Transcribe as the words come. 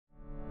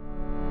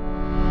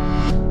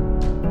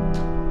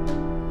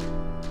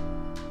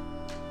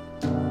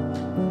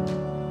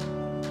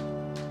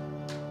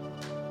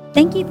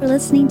Thank you for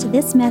listening to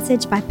this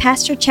message by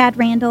Pastor Chad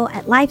Randall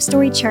at Life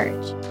Story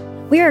Church.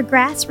 We are a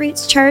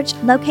grassroots church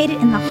located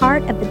in the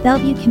heart of the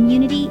Bellevue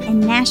community in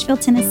Nashville,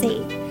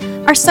 Tennessee.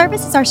 Our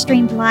services are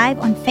streamed live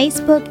on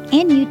Facebook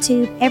and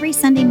YouTube every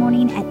Sunday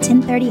morning at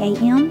 10:30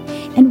 a.m.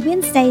 and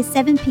Wednesdays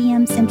 7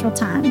 p.m. Central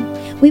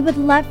Time. We would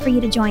love for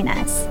you to join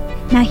us.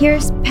 Now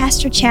here's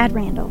Pastor Chad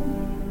Randall.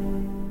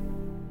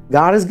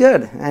 God is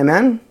good.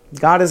 Amen.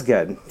 God is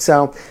good.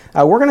 So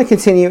we're going to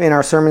continue in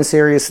our sermon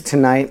series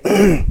tonight,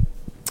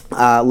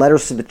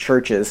 Letters to the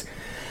Churches,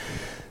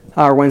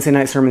 our Wednesday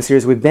night sermon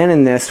series. We've been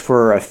in this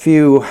for a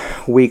few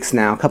weeks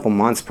now, a couple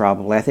months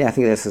probably. I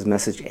think this is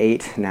message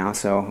 8 now,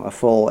 so a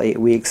full 8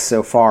 weeks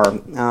so far.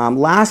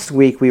 Last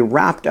week we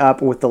wrapped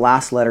up with the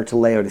last letter to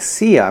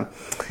Laodicea,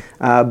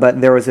 but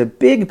there was a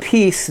big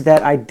piece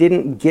that I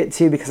didn't get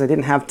to because I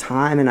didn't have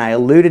time, and I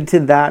alluded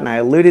to that, and I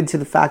alluded to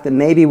the fact that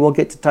maybe we'll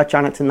get to touch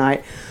on it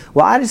tonight.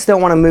 Well, I just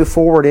don't want to move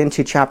forward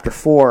into chapter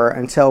 4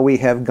 until we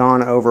have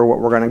gone over what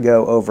we're going to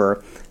go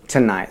over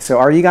tonight. So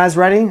are you guys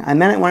ready? I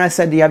meant it when I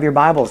said, do you have your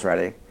Bibles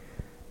ready?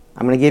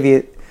 I'm going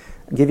to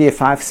give you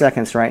 5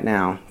 seconds right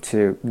now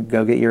to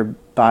go get your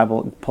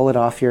Bible, pull it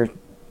off your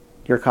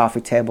coffee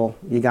table.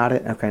 You got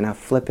it? Okay, now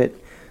flip it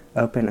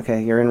open.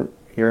 Okay, you're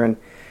in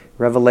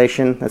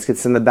Revelation. That's good.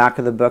 It's in the back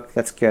of the book.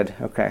 That's good.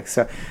 Okay,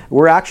 so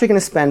we're actually going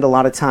to spend a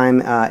lot of time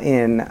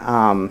in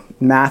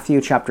Matthew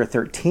chapter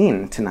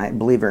 13 tonight,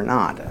 believe it or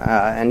not,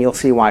 and you'll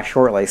see why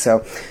shortly.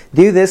 So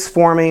do this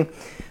for me.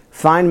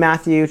 Find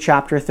Matthew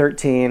chapter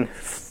 13.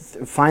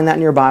 Find that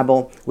in your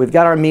Bible. We've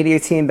got our media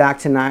team back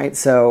tonight,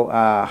 so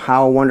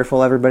how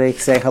wonderful, everybody.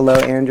 Say hello,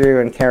 Andrew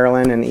and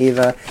Carolyn and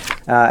Eva.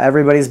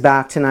 Everybody's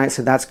back tonight,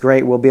 so that's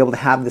great. We'll be able to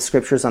have the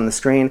scriptures on the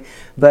screen.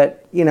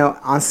 But, you know,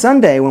 on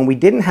Sunday when we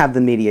didn't have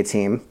the media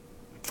team,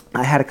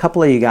 I had a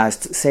couple of you guys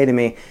say to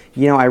me,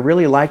 you know, I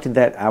really liked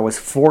that I was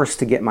forced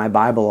to get my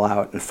Bible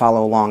out and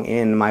follow along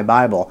in my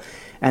Bible.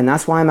 And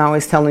that's why I'm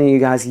always telling you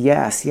guys,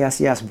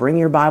 yes, bring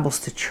your Bibles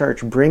to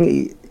church.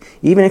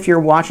 Even if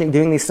you're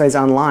doing these studies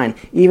online,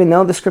 even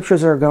though the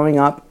scriptures are going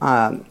up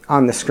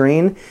on the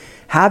screen,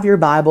 have your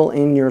Bible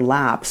in your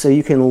lap so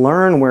you can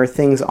learn where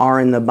things are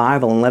in the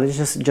Bible, and let it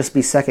just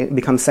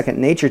become second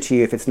nature to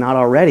you if it's not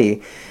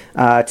already,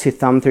 to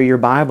thumb through your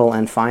Bible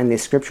and find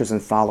these scriptures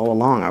and follow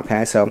along.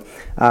 Okay, so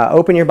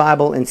open your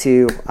Bible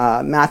into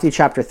Matthew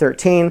chapter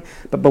 13.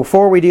 But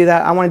before we do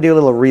that, I want to do a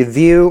little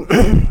review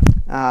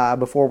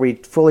before we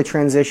fully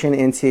transition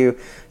into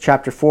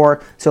chapter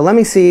 4. So let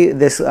me see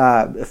this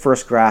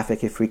first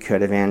graphic, if we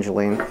could,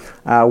 Evangeline.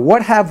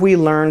 What have we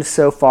learned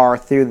so far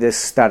through this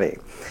study?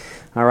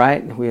 All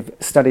right, we've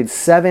studied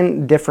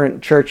 7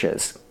 different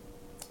churches.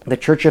 The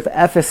church of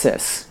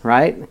Ephesus,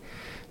 right?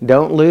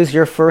 Don't lose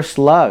your first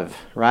love,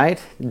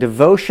 right?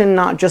 Devotion,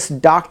 not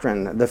just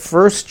doctrine. The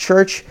first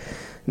church,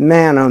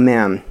 man, oh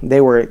man,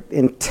 they were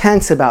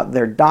intense about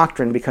their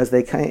doctrine because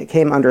they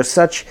came under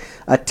such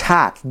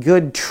attack.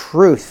 Good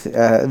truth,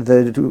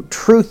 the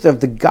truth of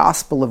the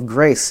gospel of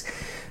grace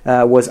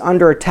was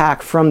under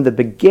attack from the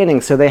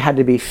beginning, so they had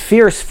to be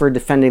fierce for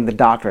defending the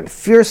doctrine,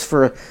 fierce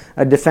for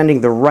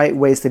defending the right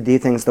ways to do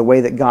things, the way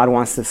that God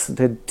wants us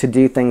to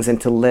do things and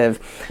to live.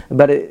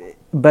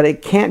 But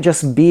it can't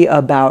just be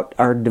about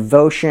our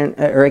devotion,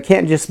 or it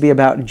can't just be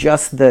about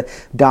just the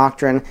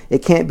doctrine. It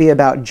can't be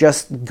about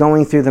just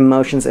going through the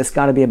motions. It's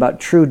got to be about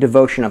true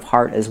devotion of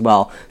heart as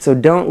well. So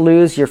don't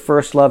lose your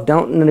first love.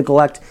 Don't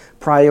neglect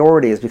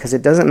priorities, because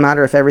it doesn't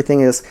matter if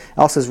everything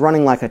else is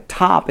running like a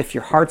top if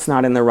your heart's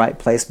not in the right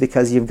place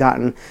because you've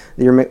gotten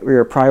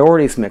your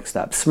priorities mixed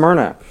up.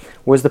 Smyrna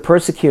was the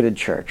persecuted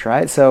church,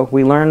 right? So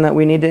we learned that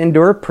we need to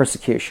endure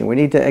persecution. We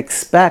need to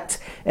expect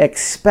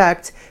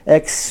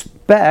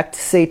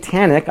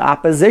satanic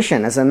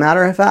opposition. As a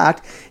matter of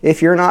fact,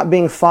 if you're not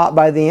being fought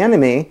by the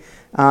enemy,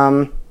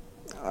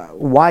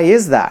 why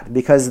is that?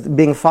 Because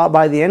being fought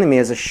by the enemy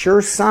is a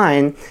sure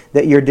sign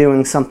that you're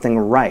doing something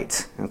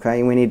right.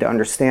 Okay, we need to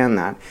understand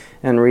that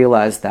and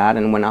realize that,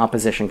 and when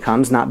opposition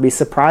comes, not be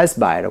surprised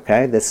by it.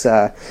 Okay, this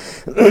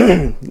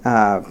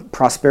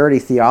prosperity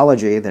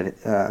theology that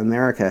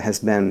America has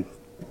been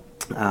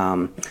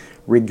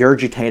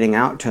regurgitating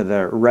out to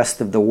the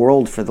rest of the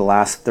world for the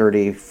last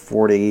 30,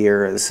 40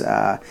 years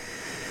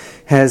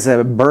has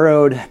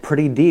burrowed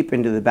pretty deep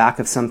into the back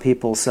of some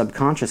people's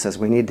subconsciouses.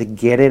 We need to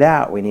get it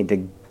out. We need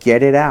to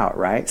get it out,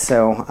 right?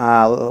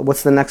 So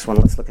what's the next one?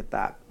 Let's look at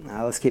that.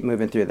 Let's keep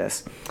moving through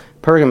this.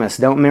 Pergamos,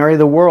 don't marry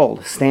the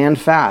world. Stand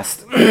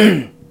fast.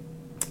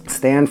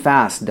 Stand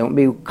fast. Don't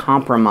be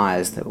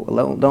compromised.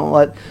 Don't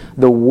let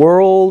the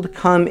world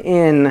come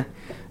in.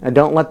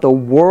 Don't let the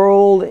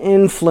world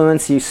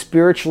influence you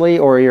spiritually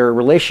or your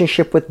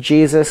relationship with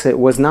Jesus. It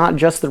was not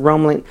just the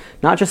Roman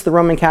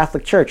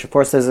Catholic Church. Of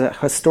course, there's a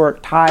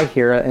historic tie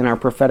here in our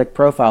prophetic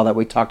profile that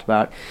we talked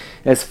about,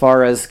 as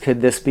far as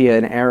could this be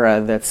an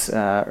era that's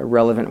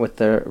relevant with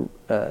the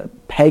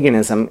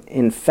paganism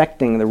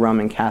infecting the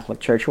Roman Catholic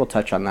Church. We'll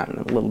touch on that in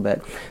a little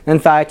bit. Then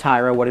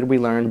Thyatira, what did we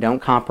learn?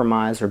 Don't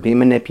compromise or be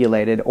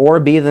manipulated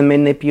or be the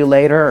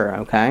manipulator,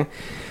 okay?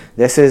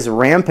 This is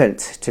rampant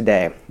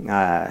today,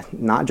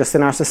 not just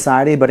in our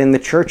society, but in the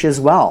church as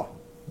well.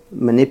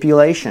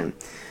 Manipulation.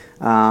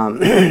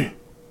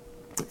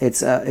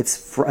 It's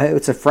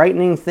a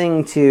frightening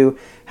thing to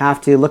have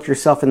to look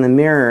yourself in the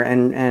mirror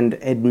and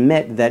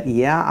admit that,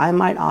 yeah, I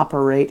might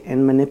operate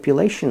in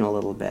manipulation a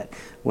little bit.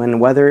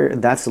 Whether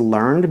that's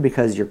learned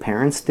because your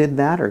parents did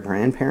that or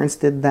grandparents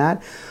did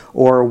that,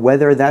 or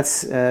whether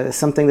that's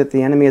something that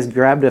the enemy has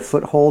grabbed a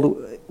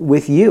foothold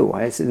with you.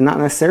 It's not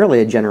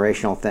necessarily a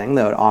generational thing,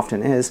 though it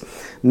often is.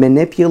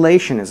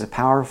 Manipulation is a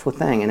powerful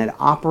thing, and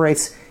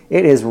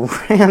it is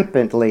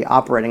rampantly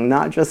operating,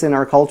 not just in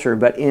our culture,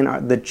 but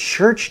in the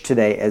church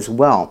today as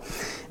well.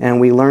 And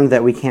we learned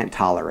that we can't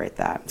tolerate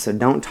that. So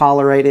don't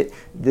tolerate it.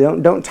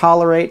 Don't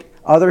tolerate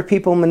other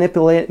people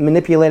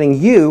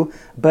manipulating you,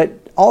 but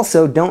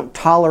also don't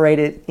tolerate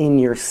it in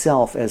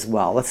yourself as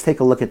well. Let's take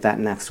a look at that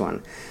next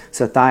one.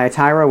 So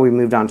Thyatira, we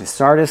moved on to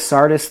Sardis.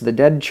 Sardis, the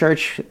dead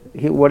church,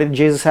 what did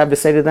Jesus have to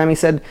say to them? He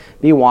said,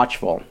 be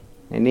watchful.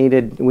 We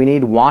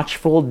need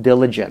watchful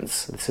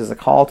diligence. This is a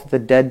call to the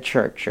dead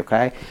church,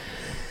 okay?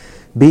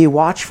 Be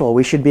watchful.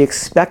 We should be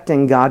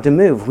expecting God to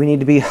move. We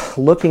need to be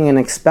looking and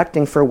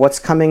expecting for what's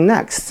coming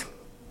next.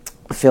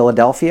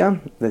 Philadelphia,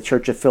 the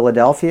church of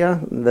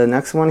Philadelphia, the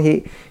next one,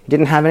 he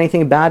didn't have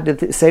anything bad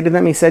to say to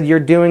them. He said,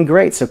 you're doing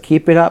great, so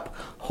keep it up.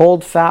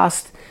 Hold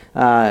fast.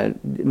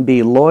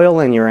 Be loyal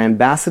in your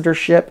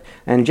ambassadorship,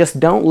 and just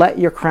don't let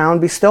your crown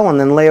be stolen.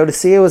 Then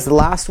Laodicea was the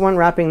last one,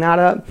 wrapping that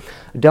up.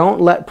 Don't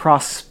let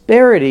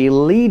prosperity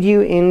lead you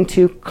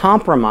into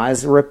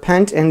compromise.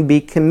 Repent and be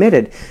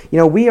committed. You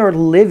know, we are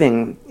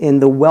living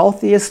in the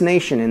wealthiest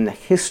nation in the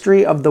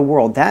history of the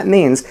world. That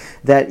means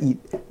that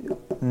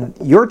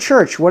your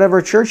church,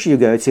 whatever church you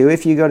go to,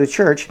 if you go to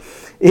church,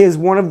 is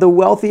one of the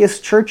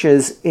wealthiest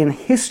churches in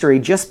history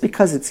just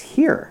because it's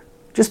here.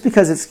 Just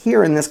because it's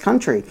here in this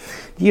country.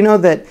 Do you know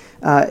that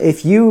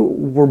if you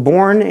were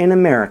born in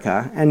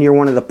America and you're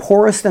one of the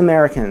poorest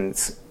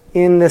Americans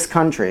in this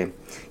country,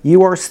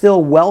 you are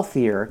still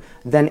wealthier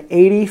than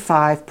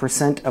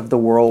 85% of the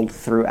world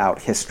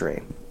throughout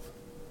history?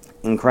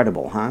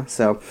 Incredible, huh?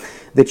 So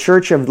the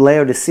church of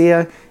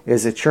Laodicea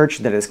is a church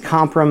that is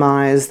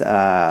compromised.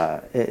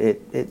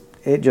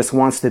 It just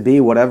wants to be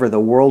whatever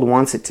the world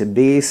wants it to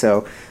be.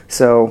 So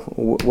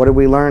what did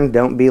we learn?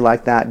 Don't be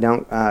like that.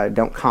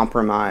 Don't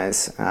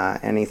compromise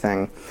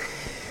anything.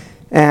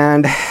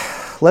 And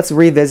let's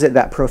revisit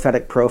that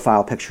prophetic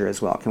profile picture as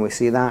well. Can we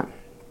see that?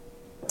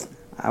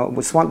 I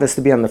just want this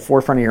to be on the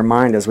forefront of your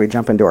mind as we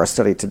jump into our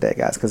study today,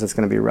 guys, because it's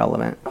going to be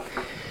relevant.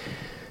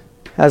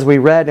 As we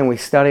read and we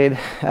studied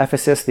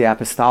Ephesus, the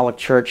apostolic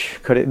church,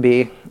 could it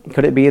be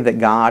that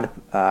God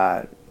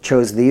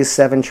chose these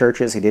 7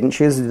 churches? He didn't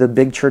choose the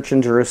big church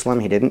in Jerusalem.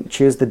 He didn't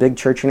choose the big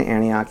church in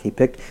Antioch. He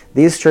picked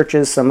these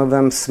churches, some of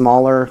them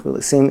smaller,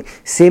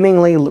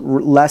 seemingly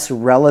less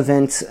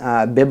relevant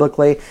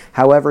biblically.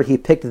 However, he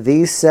picked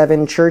these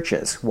 7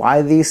 churches.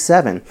 Why these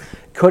 7?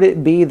 Could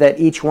it be that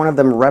each one of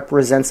them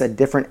represents a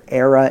different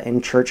era in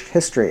church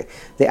history?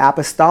 The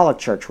apostolic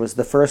church was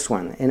the first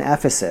one in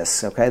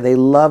Ephesus. Okay, they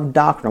loved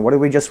doctrine. What did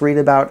we just read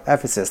about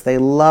Ephesus? They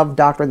loved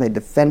doctrine. They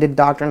defended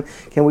doctrine.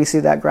 Can we see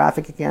that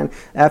graphic again?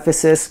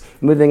 Ephesus,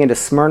 moving into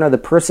Smyrna, the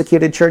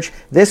persecuted church.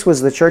 This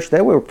was the church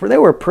they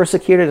were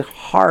persecuted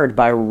hard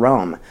by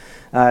Rome.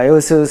 It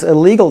was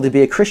illegal to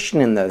be a Christian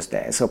in those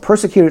days. So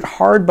persecuted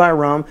hard by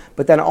Rome,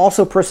 but then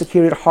also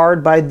persecuted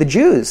hard by the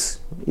Jews.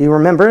 You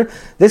remember,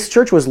 this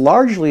church was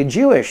largely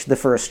Jewish, the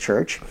first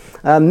church,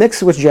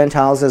 mixed with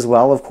Gentiles as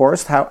well, of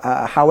course.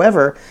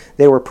 However,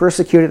 they were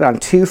persecuted on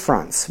 2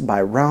 fronts,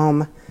 by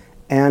Rome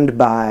and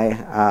by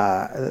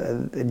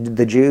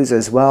the Jews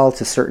as well,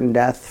 to certain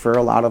death for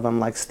a lot of them,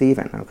 like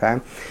Stephen.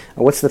 Okay,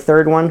 what's the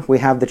third one? We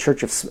have the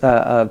church of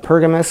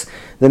Pergamos,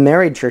 the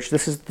married church.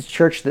 This is the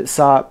church that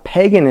saw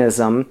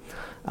paganism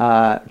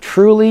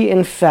truly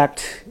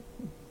infect,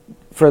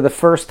 for the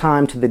first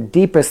time to the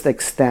deepest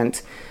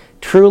extent,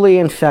 truly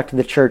infect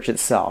the church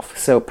itself.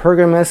 So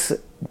Pergamos,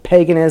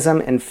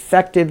 paganism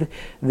infected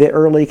the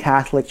early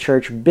Catholic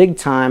Church big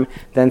time.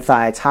 Then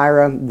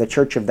Thyatira, the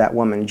church of that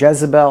woman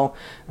Jezebel,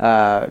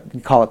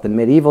 call it the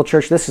medieval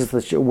church. This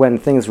is when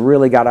things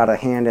really got out of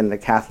hand in the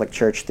Catholic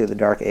Church through the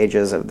Dark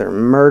Ages. They're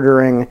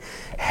murdering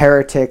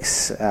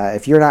heretics.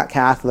 If you're not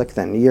Catholic,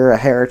 then you're a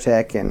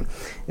heretic, and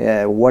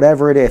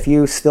whatever it is. If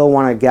you still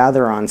want to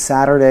gather on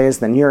Saturdays,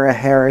 then you're a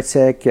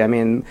heretic. I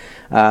mean,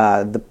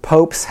 the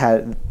popes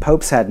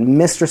had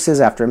mistresses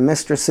after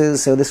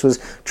mistresses, so this was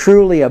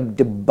truly a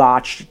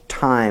debauched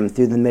time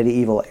through the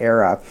medieval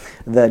era,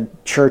 the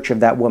church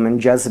of that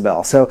woman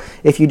Jezebel. So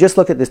if you just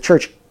look at the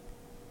church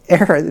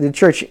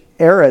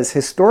eras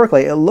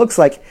historically, it looks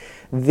like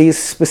these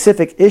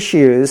specific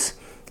issues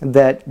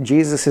that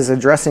Jesus is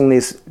addressing,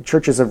 these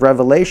churches of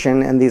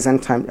Revelation and these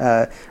end time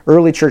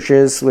early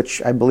churches,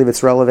 which I believe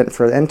it's relevant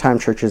for end time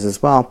churches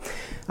as well.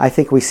 I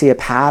think we see a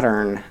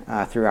pattern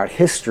throughout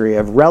history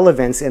of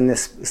relevance in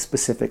this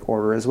specific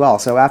order as well.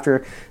 So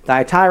after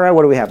Thyatira,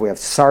 what do we have? We have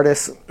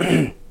Sardis,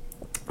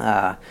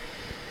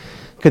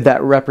 Could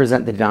that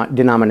represent the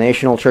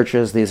denominational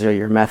churches? These are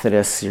your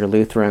Methodists, your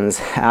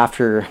Lutherans.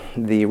 After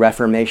the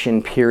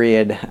Reformation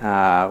period,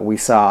 we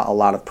saw a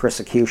lot of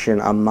persecution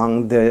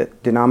among the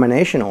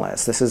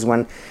denominationalists. This is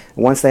when,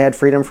 once they had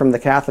freedom from the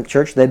Catholic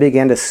Church, they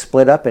began to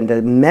split up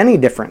into many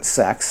different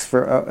sects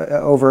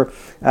over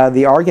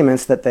the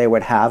arguments that they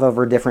would have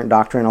over different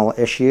doctrinal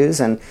issues,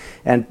 and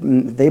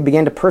they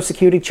began to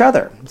persecute each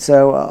other.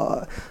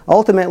 So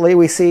ultimately,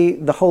 we see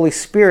the Holy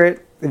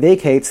Spirit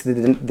vacates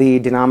the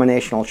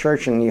denominational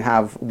church, and you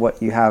have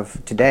what you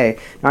have today.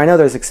 Now, I know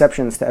there's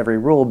exceptions to every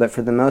rule, but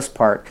for the most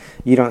part,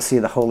 you don't see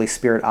the Holy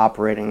Spirit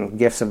operating,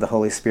 gifts of the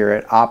Holy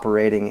Spirit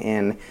operating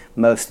in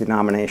most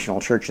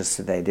denominational churches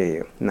today, do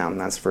you? No, and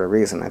that's for a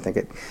reason. I think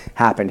it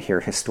happened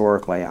here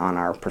historically on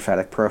our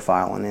prophetic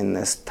profile and in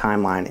this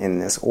timeline, in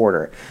this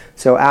order.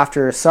 So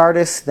after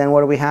Sardis, then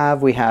what do we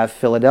have? We have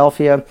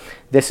Philadelphia.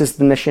 This is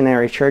the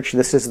missionary church.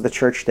 This is the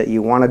church that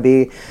you want to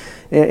be.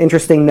 An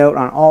interesting note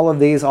on all of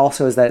these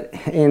also is that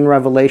in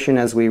Revelation,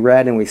 as we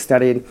read and we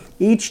studied,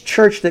 each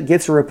church that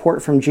gets a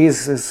report from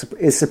Jesus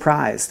is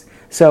surprised.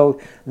 So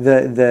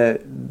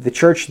the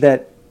church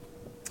that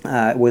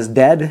was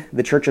dead,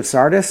 the church of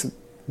Sardis,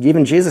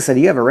 even Jesus said,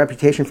 you have a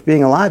reputation for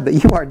being alive, but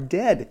you are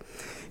dead.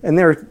 And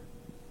they're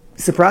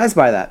surprised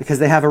by that because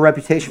they have a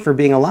reputation for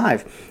being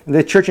alive.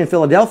 The church in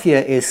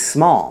Philadelphia is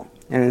small.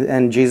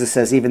 And Jesus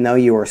says, even though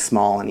you are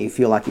small and you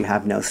feel like you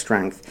have no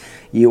strength,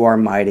 you are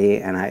mighty.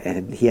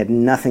 And he had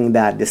nothing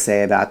bad to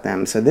say about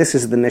them. So this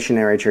is the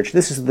missionary church.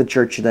 This is the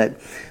church that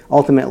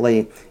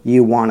ultimately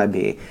you want to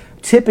be.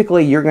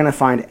 Typically, you're going to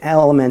find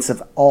elements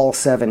of all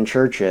 7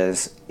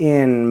 churches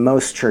in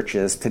most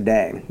churches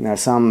today. Now,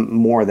 some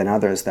more than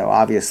others, though,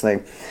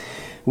 obviously.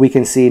 We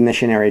can see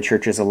missionary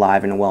churches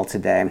alive and well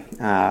today.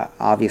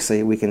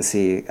 Obviously, we can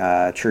see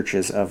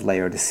churches of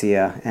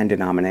Laodicea and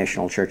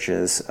denominational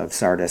churches of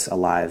Sardis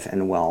alive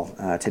and well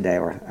today,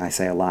 or I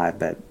say alive,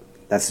 but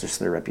that's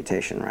just their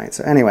reputation, right?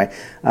 So anyway,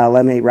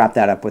 let me wrap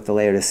that up with the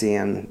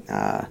Laodicean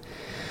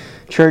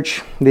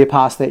church, the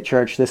apostate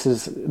church. This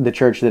is the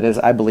church that is,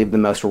 I believe, the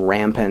most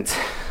rampant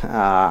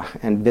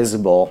and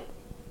visible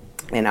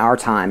in our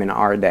time, in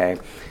our day.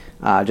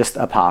 Just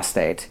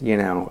apostate,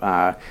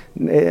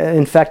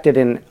 infected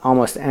in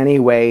almost any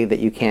way that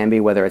you can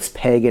be, whether it's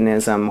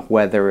paganism,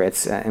 whether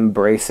it's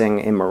embracing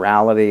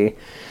immorality,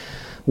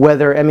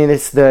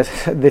 it's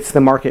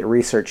the market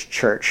research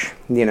church.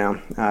 They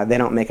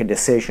don't make a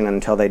decision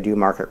until they do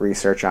market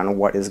research on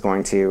what is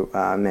going to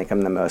make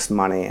them the most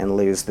money and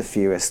lose the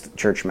fewest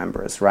church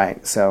members,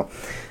 right? So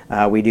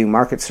we do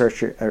market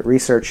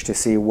research to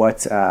see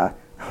what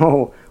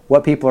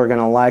people are going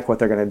to like, what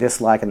they're going to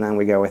dislike, and then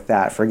we go with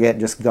that. Forget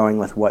just going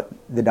with what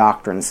the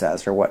doctrine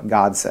says or what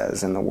God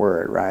says in the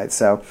Word, right?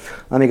 So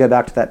let me go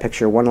back to that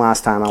picture one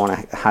last time. I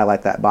want to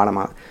highlight that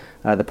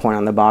the point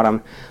on the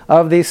bottom.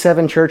 Of these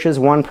 7 churches,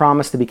 1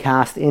 promised to be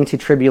cast into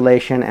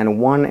tribulation, and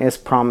 1 is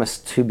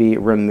promised to be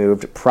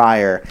removed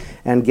prior.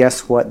 And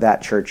guess what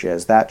that church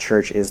is? That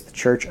church is the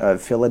Church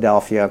of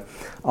Philadelphia.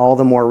 All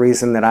the more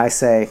reason that I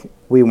say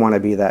we want to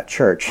be that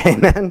church.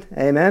 Amen?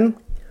 Amen?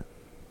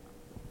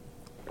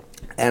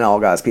 And all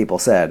God's people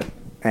said,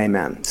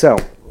 amen. So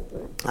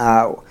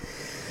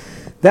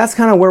that's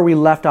kind of where we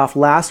left off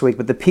last week.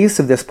 But the piece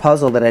of this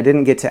puzzle that I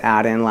didn't get to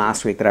add in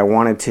last week that I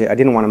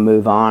didn't want to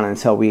move on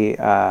until we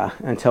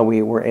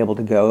were able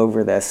to go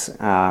over this,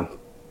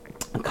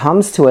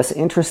 comes to us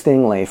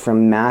interestingly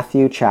from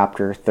Matthew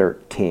chapter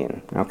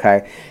 13.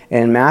 Okay,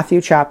 in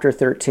Matthew chapter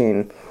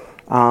 13,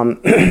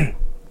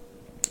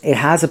 it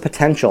has a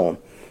potential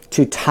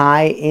to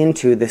tie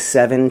into the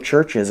 7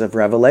 churches of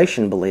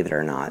Revelation, believe it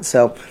or not.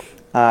 So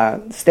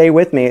stay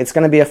with me. It's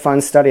going to be a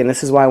fun study, and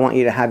this is why I want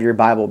you to have your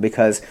Bible,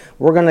 because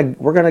we're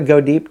gonna go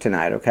deep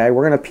tonight. Okay,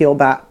 we're gonna peel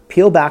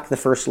back the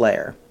first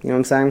layer. You know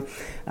what I'm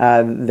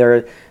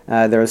saying?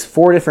 There's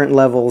 4 different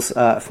levels,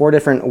 4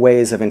 different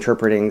ways of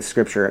interpreting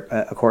Scripture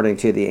according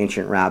to the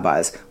ancient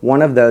rabbis.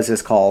 One of those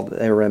is called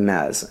a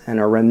remez, and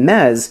a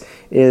remez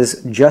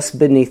is just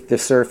beneath the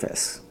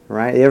surface.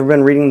 Right? You ever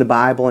been reading the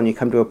Bible and you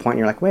come to a point and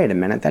you're like, wait a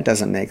minute, that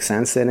doesn't make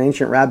sense. An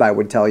ancient rabbi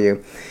would tell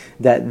you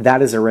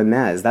that is a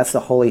remez. That's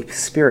the Holy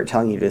Spirit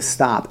telling you to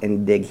stop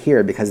and dig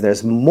here, because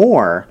there's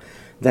more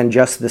than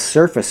just the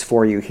surface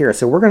for you here.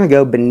 So we're going to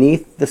go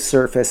beneath the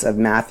surface of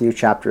Matthew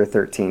chapter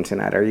 13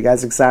 tonight. Are you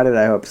guys excited?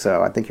 I hope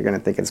so. I think you're going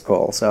to think it's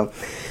cool. So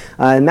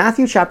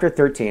Matthew chapter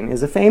 13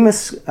 is a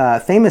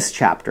famous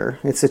chapter.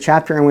 It's a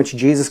chapter in which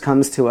Jesus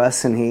comes to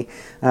us and he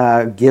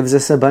gives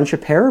us a bunch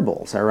of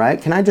parables. All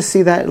right? Can I just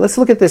see that? Let's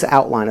look at this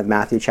outline of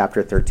Matthew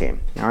chapter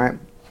 13. All right?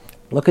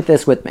 Look at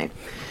this with me.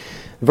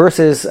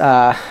 Verses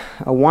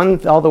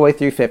 1 all the way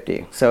through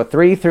 50. So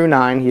 3 through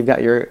 9, you've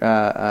got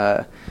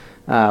your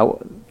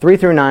 3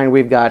 through 9,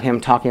 we've got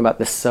him talking about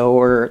the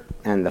sower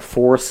and the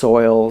 4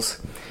 soils.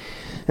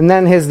 And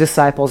then his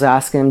disciples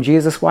ask him,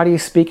 Jesus, why do you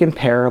speak in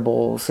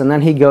parables? And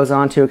then he goes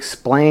on to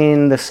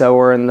explain the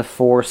sower and the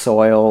 4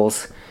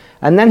 soils.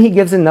 And then he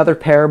gives another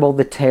parable,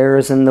 the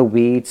tares and the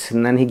wheat.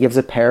 And then he gives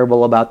a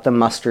parable about the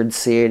mustard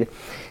seed.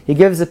 He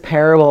gives a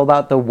parable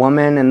about the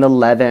woman and the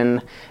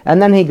leaven.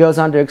 And then he goes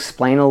on to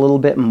explain a little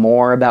bit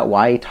more about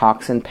why he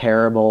talks in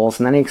parables.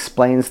 And then he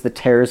explains the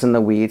tares and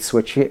the wheats,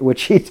 which he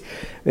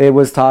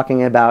was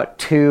talking about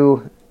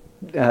two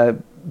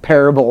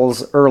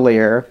parables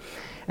earlier.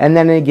 And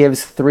then he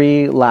gives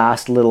three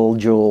last little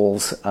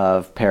jewels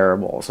of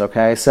parables,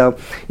 okay? So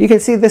you can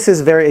see this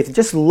is if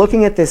just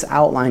looking at this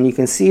outline, you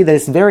can see that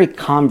it's very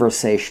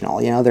conversational.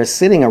 They're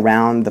sitting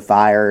around the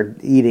fire,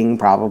 eating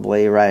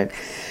probably, right?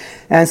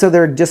 And so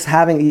they're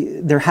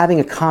having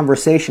a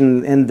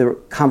conversation, and the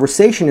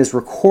conversation is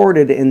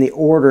recorded in the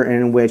order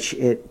in which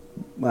it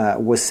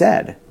was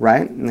said,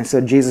 right? And so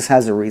Jesus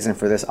has a reason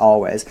for this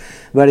always.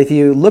 But if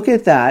you look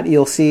at that,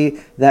 you'll see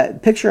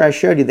that picture I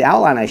showed you, the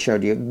outline I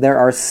showed you, there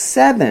are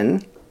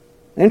 7,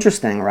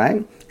 interesting,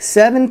 right?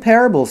 7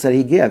 parables that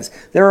he gives.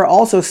 There are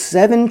also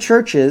 7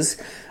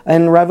 churches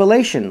in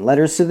Revelation,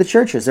 letters to the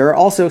churches. There are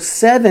also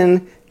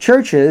 7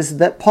 churches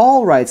that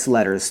Paul writes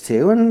letters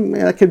to, and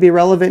that could be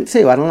relevant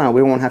too. I don't know.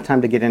 We won't have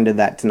time to get into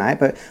that tonight,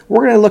 but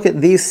we're going to look at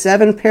these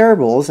 7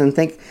 parables and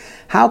think,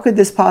 how could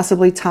this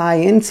possibly tie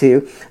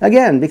into,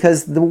 again,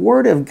 because the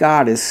Word of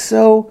God is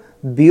so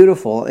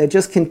beautiful, it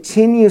just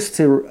continues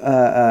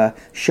to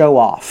show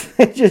off.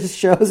 It just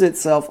shows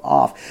itself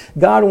off.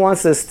 God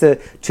wants us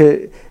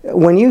to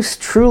when you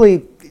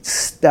truly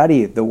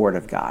study the Word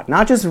of God,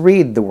 not just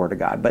read the Word of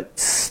God, but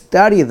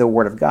study the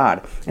Word of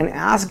God and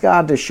ask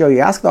God to show you,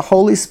 ask the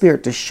Holy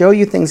Spirit to show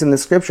you things in the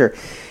Scripture.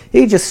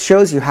 He just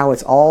shows you how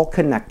it's all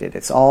connected.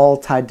 It's all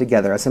tied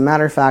together. As a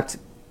matter of fact,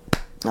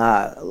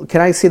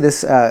 can I see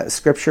this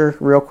scripture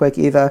real quick,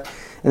 Eva?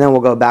 And then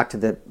we'll go back to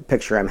the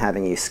picture I'm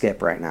having you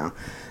skip right now.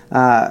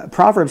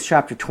 Proverbs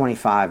chapter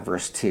 25,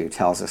 verse 2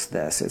 tells us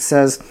this. It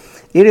says,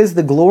 "It is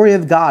the glory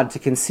of God to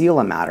conceal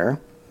a matter,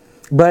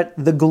 but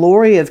the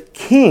glory of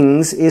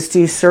kings is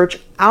to search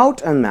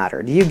out a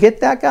matter." Do you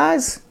get that,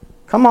 guys?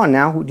 Come on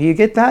now. Do you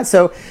get that?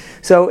 So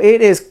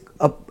it is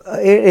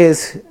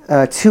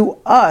to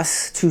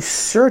us to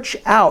search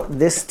out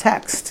this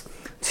text.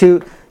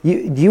 Do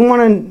you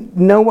want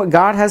to know what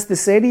God has to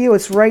say to you?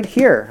 It's right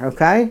here,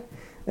 okay?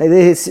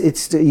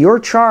 It's your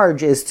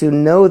charge is to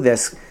know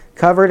this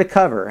cover to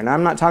cover. And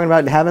I'm not talking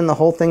about having the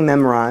whole thing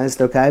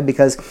memorized, okay?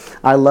 Because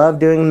I love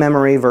doing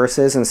memory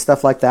verses and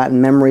stuff like that, and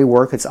memory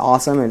work. It's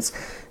awesome. It's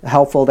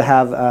helpful to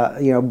have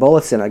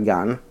bullets in a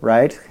gun,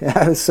 right?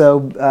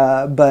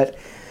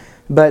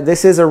 But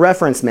this is a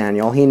reference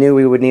manual. He knew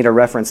we would need a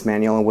reference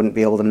manual and wouldn't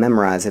be able to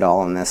memorize it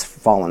all in this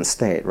fallen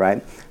state,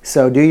 right?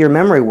 So do your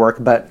memory work,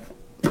 but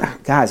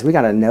guys, we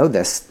got to know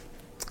this.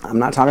 I'm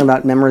not talking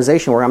about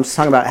memorization work. I'm just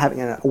talking about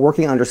having a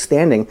working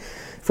understanding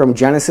from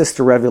Genesis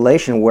to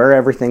Revelation where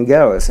everything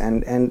goes.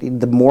 And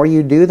the more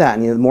you do that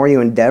and the more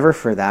you endeavor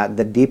for that,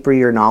 the deeper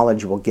your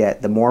knowledge will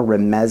get, the more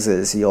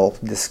remezes you'll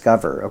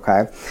discover,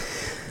 okay?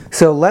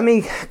 So let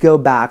me go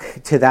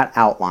back to that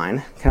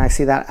outline. Can I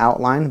see that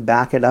outline?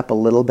 Back it up a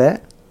little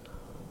bit.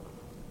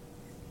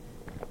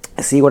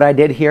 See what I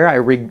did here? I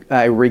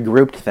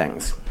regrouped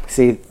things.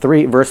 See,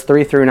 verse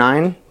 3 through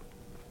 9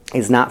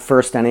 is not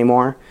first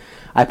anymore.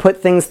 I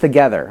put things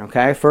together,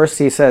 okay? First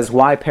he says,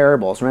 why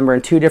parables? Remember,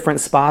 in 2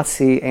 different spots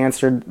he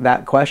answered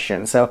that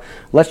question. So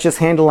let's just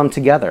handle them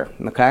together,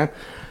 okay?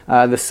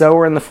 The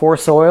sower and the 4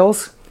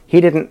 soils, he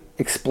didn't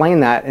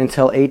explain that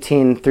until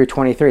 18 through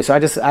 23. So I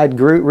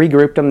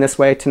regrouped them this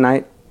way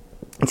tonight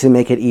to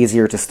make it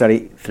easier to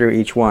study through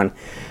each one.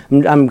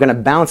 I'm going to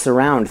bounce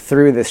around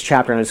through this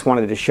chapter, and I just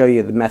wanted to show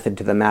you the method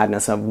to the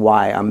madness of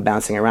why I'm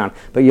bouncing around.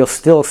 But you'll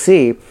still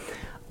see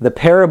the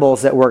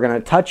parables that we're going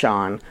to touch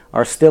on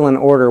are still in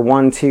order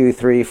 1, 2,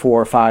 3,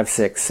 4, 5,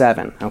 6,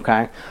 7,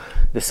 okay?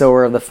 The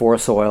sower of the 4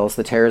 soils,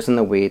 the tares and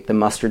the wheat, the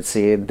mustard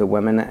seed, the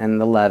women and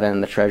the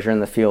leaven, the treasure in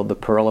the field, the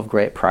pearl of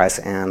great price,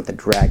 and the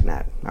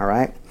dragnet, all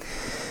right?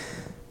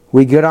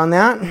 We good on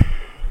that?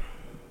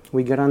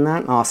 We good on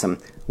that? Awesome.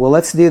 Well,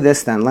 let's do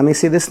this then. Let me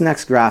see this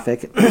next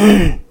graphic.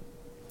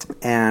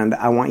 And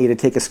I want you to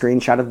take a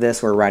screenshot of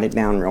this or write it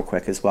down real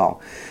quick as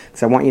well.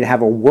 So I want you to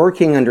have a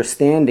working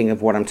understanding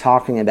of what I'm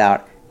talking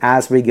about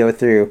as we go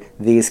through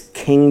these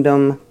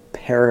kingdom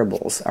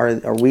parables.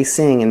 Are we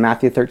seeing in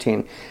Matthew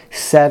 13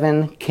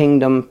 7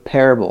 kingdom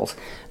parables?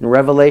 In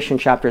Revelation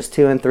chapters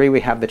 2 and 3,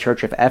 we have the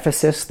church of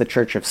Ephesus, the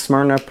church of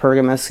Smyrna,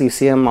 Pergamos. You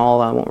see them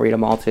all. I won't read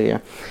them all to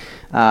you.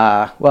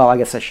 Well, I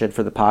guess I should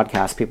for the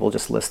podcast, people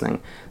just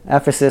listening.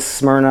 Ephesus,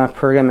 Smyrna,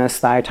 Pergamos,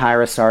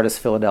 Thyatira, Sardis,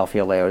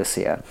 Philadelphia,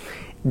 Laodicea.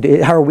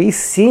 Are we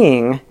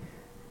seeing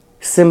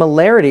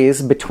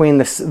similarities between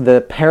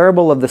the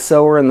parable of the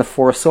sower and the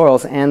 4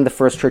 soils and the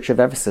first church of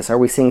Ephesus? Are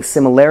we seeing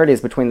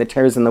similarities between the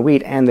tares and the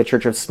wheat and the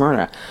church of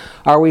Smyrna?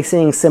 Are we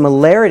seeing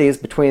similarities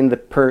between the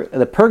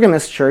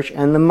Pergamos church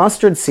and the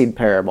mustard seed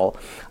parable?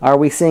 Are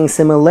we seeing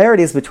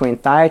similarities between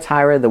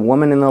Thyatira, the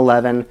woman and the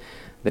leaven,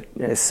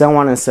 so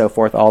on and so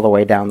forth, all the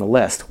way down the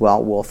list?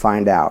 Well, we'll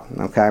find out,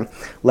 okay?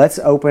 Let's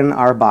open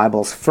our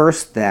Bibles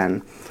first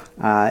then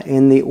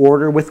In the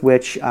order with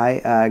which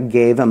I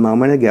gave a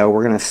moment ago,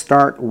 we're going to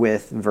start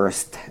with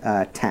verse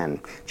 10.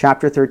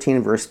 Chapter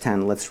 13, verse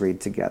 10. Let's read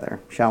together,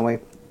 shall we?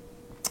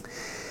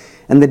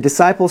 And the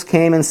disciples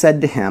came and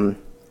said to him,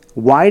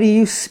 "Why do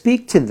you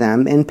speak to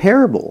them in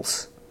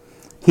parables?"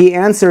 He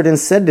answered and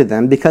said to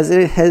them, "Because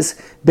it has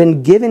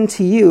been given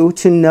to you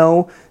to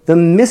know the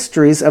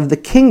mysteries of the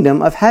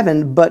kingdom of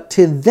heaven, but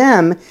to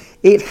them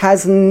it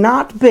has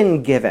not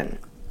been given."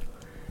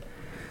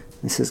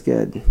 This is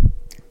good.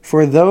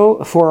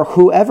 For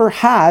whoever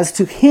has,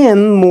 to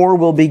him more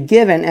will be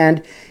given,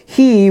 and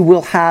he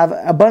will have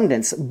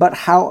abundance. But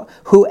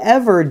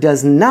whoever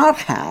does not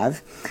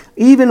have,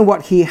 even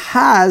what he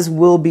has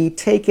will be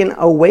taken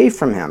away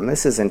from him.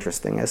 This is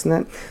interesting, isn't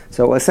it?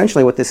 So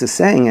essentially what this is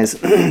saying is,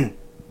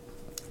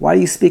 why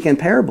do you speak in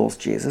parables,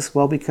 Jesus?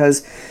 Well,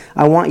 because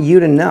I want you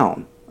to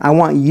know. I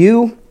want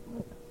you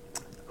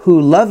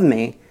who love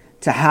me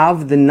to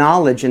have the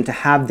knowledge and to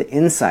have the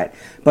insight.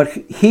 But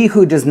he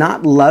who does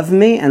not love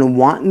me and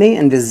want me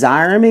and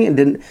desire me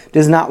and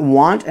does not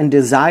want and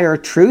desire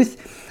truth,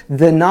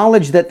 the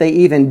knowledge that they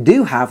even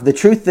do have, the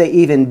truth they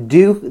even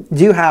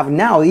do have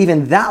now,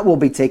 even that will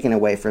be taken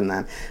away from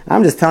them.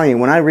 I'm just telling you,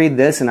 when I read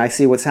this and I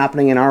see what's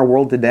happening in our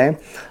world today,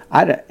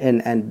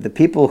 and the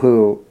people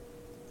who,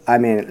 I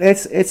mean,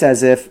 it's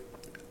as if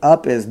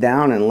up is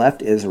down and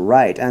left is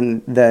right.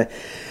 And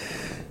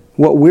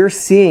what we're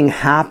seeing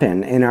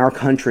happen in our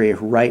country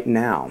right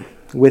now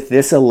with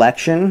this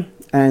election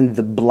and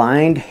the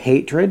blind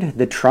hatred,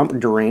 the Trump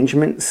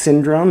derangement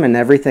syndrome and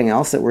everything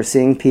else that we're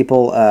seeing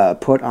people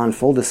put on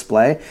full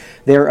display,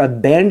 they're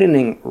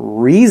abandoning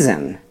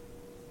reason.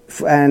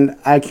 And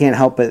I can't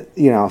help but,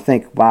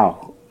 think,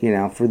 wow,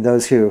 for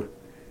those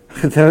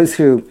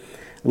who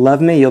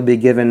love me, you'll be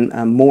given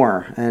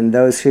more. And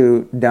those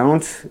who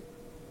don't,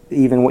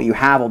 even what you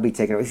have will be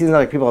taken away. It seems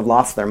like people have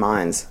lost their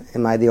minds.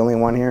 Am I the only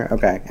one here?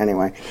 Okay,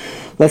 anyway.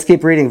 Let's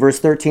keep reading, verse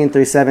 13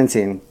 through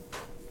 17.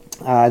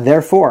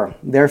 Therefore,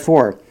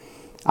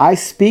 I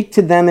speak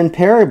to them in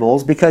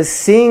parables, because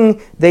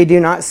seeing they do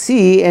not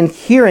see, and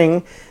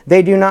hearing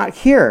they do not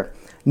hear,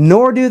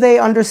 nor do they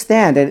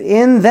understand. And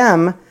in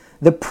them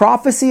the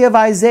prophecy of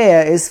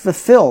Isaiah is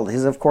fulfilled.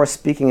 He's, of course,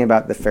 speaking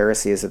about the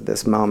Pharisees at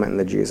this moment and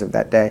the Jews of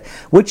that day,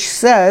 which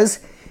says,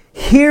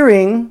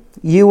 "Hearing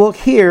you will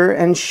hear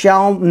and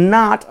shall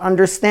not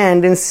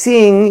understand, and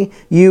seeing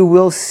you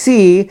will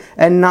see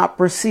and not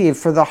perceive.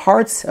 For the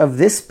hearts of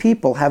this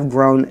people have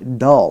grown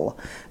dull.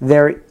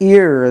 Their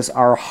ears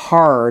are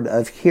hard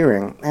of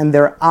hearing, and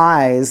their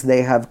eyes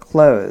they have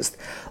closed,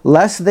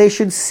 lest they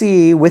should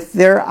see with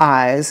their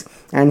eyes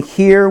and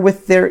hear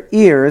with their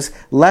ears,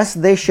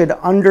 lest they should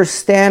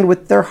understand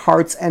with their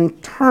hearts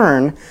and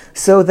turn,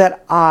 so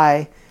that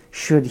I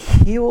should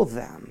heal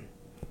them."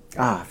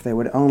 If they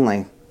would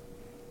only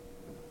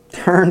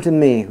turn to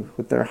me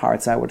with their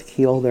hearts, I would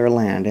heal their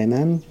land.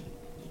 Amen?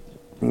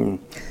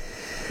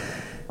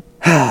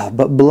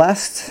 But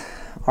blessed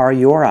are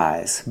your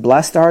eyes,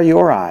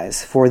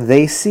 for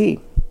they see,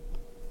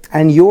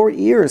 and your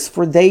ears,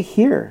 for they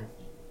hear.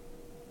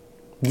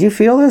 Do you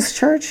feel this,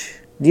 church?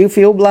 Do you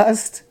feel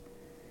blessed?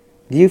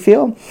 Do you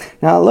feel?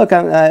 Now, look,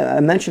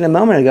 I mentioned a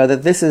moment ago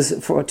that this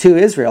is to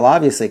Israel.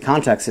 Obviously,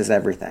 context is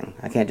everything.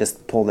 I can't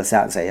just pull this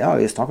out and say, "Oh,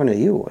 he's talking to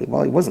you."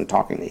 Well, he wasn't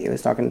talking to you.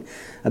 He's talking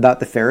about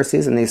the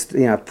Pharisees, and he's,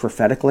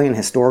 prophetically and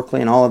historically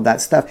and all of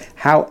that stuff.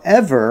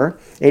 However,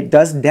 it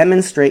does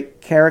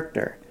demonstrate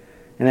character,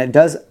 and it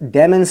does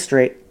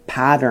demonstrate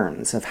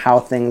patterns of how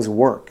things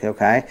work,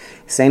 okay?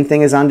 Same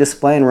thing is on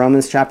display in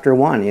Romans chapter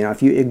 1.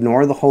 If you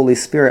ignore the Holy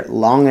Spirit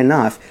long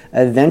enough,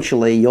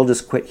 eventually you'll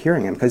just quit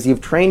hearing him, because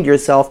you've trained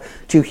yourself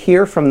to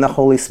hear from the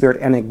Holy Spirit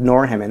and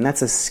ignore him, and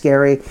that's a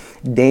scary,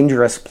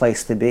 dangerous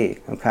place to be,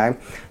 okay?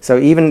 So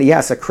even,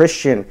 yes, a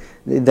Christian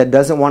that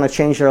doesn't want to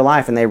change their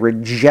life and they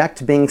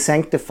reject being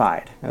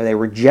sanctified,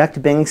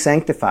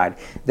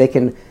 they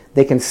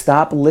can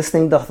stop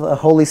listening to the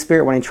Holy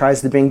Spirit when he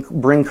tries to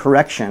bring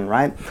correction,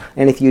 right?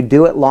 And if you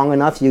do it long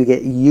enough, you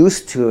get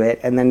used to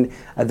it, and then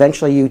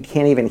eventually you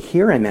can't even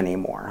hear him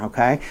anymore,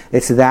 okay?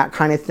 It's that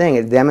kind of thing.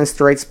 It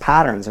demonstrates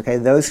patterns, okay?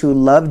 Those who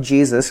love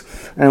Jesus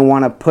and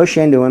want to push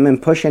into him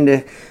and push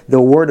into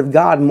the Word of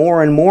God,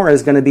 more and more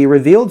is going to be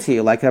revealed to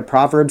you, like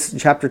Proverbs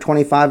chapter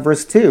 25,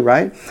 verse 2,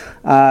 right?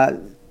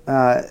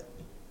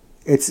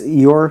 It's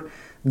your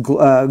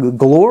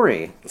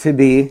glory to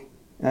be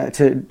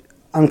to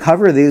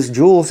uncover these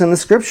jewels in the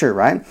Scripture,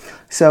 right?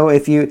 So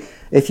if you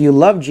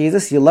love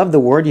Jesus, you love the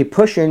Word, you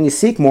push in, you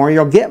seek more,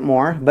 you'll get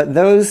more. But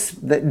those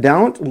that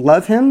don't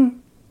love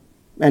him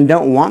and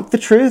don't want the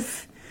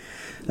truth,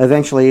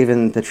 eventually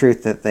even the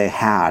truth that they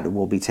had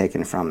will be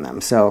taken from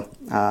them. So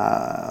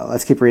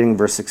let's keep reading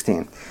verse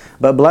 16.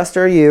 But blessed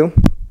are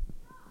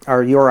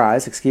your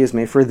eyes,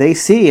 for they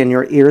see, and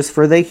your ears,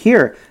 for they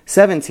hear.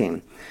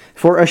 17.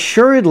 For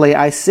assuredly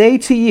I say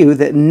to you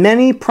that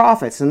many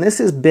prophets, and this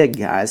is big,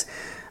 guys,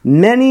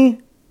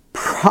 many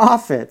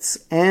prophets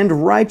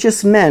and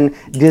righteous men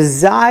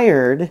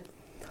desired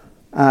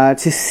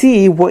to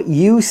see what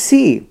you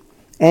see,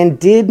 and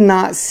did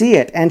not see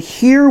it, and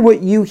hear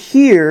what you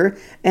hear,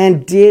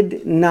 and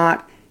did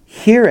not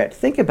hear it.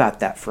 Think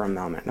about that for a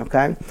moment,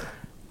 okay?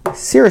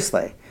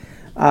 Seriously.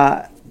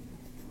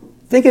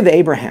 Think of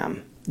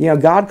Abraham. You know,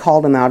 God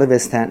called him out of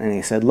his tent and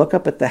he said, look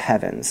up at the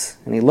heavens.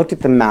 And he looked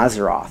at the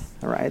Mazzaroth,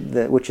 right,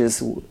 which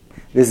is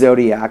the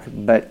zodiac,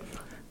 but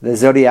the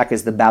zodiac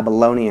is the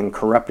Babylonian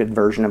corrupted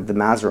version of the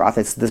Mazzaroth.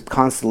 It's the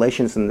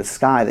constellations in the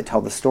sky that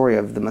tell the story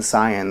of the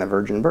Messiah and the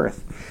virgin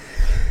birth.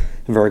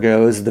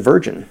 Virgo is the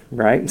virgin,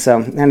 right?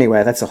 So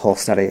anyway, that's a whole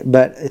study.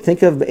 But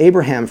think of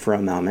Abraham for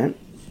a moment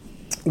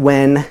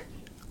when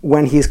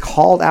he's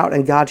called out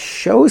and God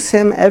shows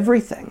him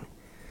everything.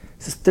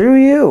 He says, through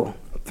you,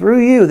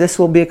 this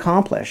will be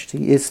accomplished.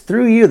 It's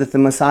through you that the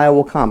Messiah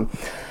will come.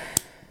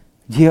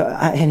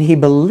 And he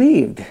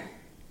believed.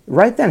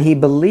 Right then, he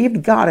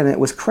believed God, and it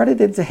was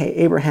credited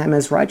to Abraham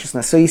as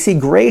righteousness. So you see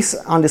grace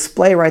on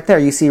display right there.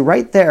 You see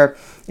right there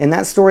in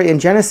that story in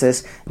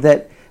Genesis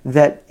that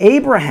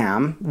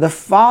Abraham, the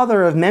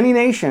father of many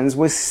nations,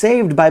 was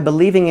saved by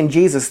believing in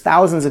Jesus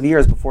thousands of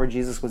years before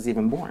Jesus was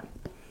even born.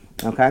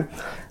 Okay?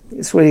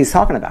 That's what he's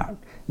talking about.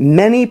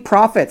 Many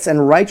prophets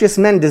and righteous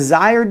men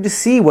desired to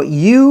see what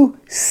you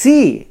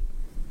see.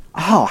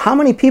 Oh, how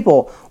many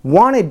people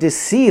wanted to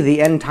see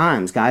the end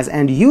times, guys?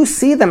 And you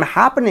see them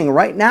happening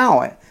right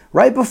now,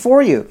 right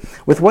before you,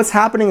 with what's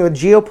happening with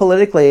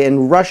geopolitically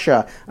in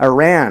Russia,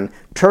 Iran,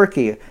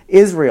 Turkey,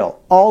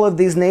 Israel, all of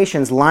these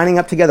nations lining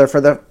up together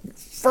for the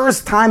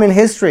first time in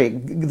history.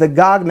 The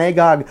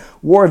Gog-Magog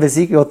war of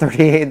Ezekiel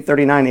 38 and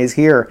 39 is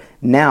here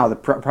now. The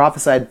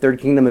prophesied third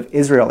kingdom of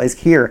Israel is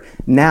here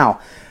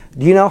now.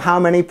 Do you know how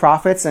many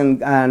prophets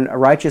and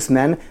righteous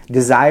men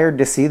desired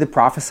to see the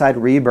prophesied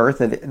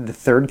rebirth of the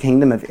third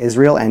kingdom of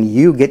Israel, and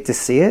you get to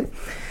see it?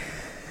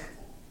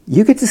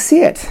 You get to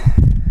see it.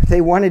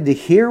 They wanted to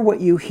hear what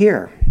you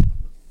hear.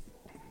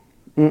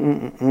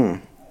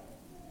 And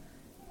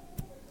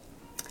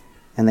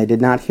they did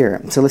not hear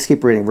it. So let's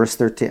keep reading, verse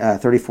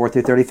 34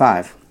 through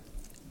 35.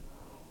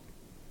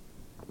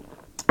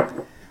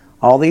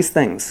 All these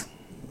things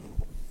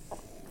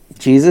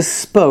Jesus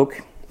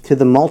spoke to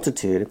the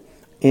multitude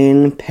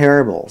in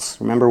parables.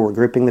 Remember, we're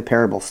grouping the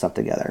parable stuff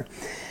together.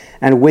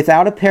 And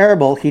without a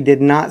parable, he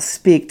did not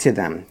speak to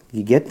them.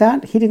 You get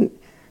that? He didn't.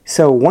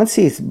 So once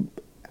he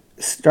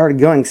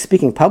started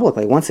speaking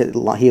publicly,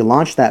 he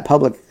launched that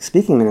public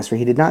speaking ministry,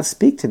 he did not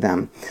speak to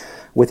them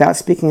without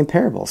speaking in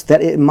parables,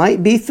 that it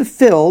might be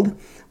fulfilled,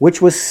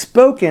 which was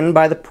spoken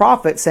by the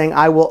prophet, saying,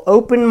 I will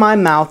open my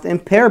mouth in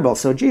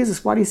parables. So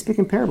Jesus, why do you speak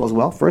in parables?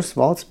 Well, first of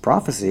all, it's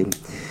prophecy.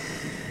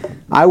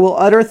 I will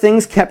utter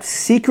things kept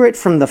secret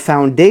from the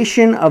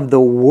foundation of the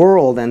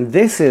world. And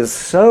this is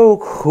so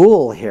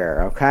cool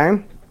here,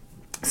 okay?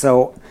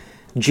 So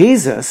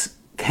Jesus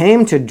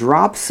came to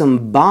drop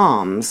some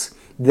bombs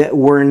that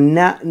were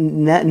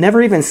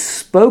never even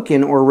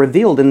spoken or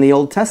revealed in the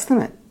Old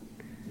Testament.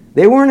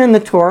 They weren't in the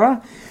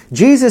Torah.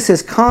 Jesus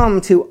has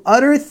come to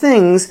utter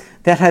things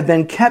that have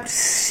been kept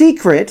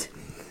secret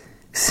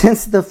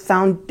since the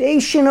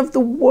foundation of the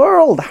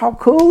world. How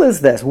cool is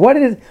this?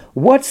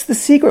 What's the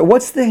secret?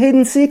 What's the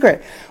hidden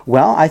secret?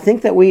 Well, I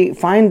think that we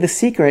find the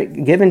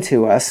secret given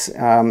to us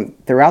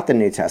throughout the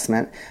New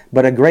Testament,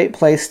 but a great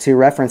place to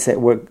reference it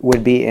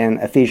would be in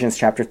Ephesians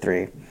chapter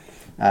 3,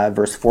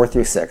 verse 4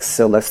 through 6.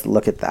 So let's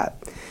look at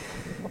that.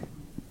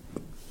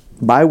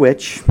 By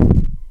which,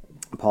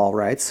 Paul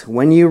writes,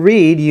 when you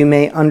read, you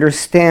may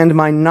understand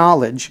my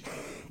knowledge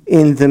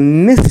in the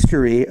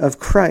mystery of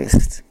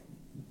Christ.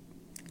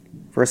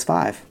 Verse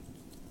 5,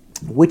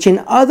 which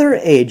in other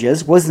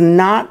ages was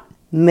not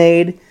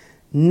made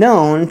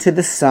known to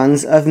the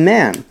sons of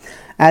men,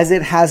 as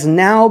it has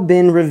now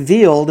been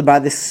revealed by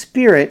the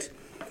Spirit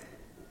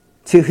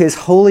to his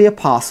holy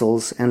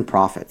apostles and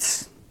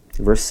prophets.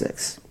 Verse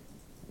 6,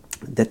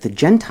 that the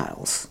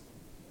Gentiles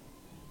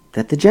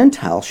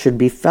should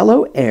be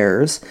fellow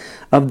heirs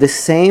of the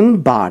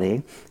same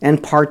body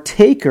and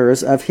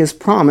partakers of his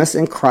promise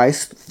in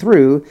Christ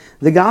through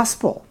the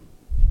gospel.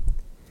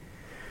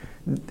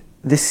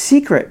 The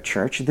secret,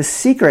 church, the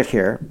secret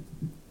here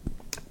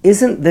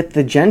isn't that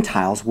the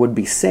Gentiles would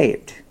be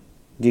saved.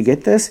 Do you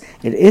get this?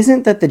 It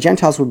isn't that the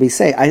Gentiles would be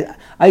saved.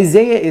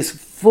 Isaiah is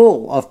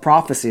full of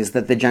prophecies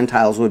that the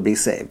Gentiles would be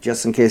saved,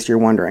 just in case you're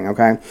wondering,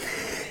 okay?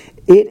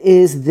 It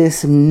is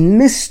this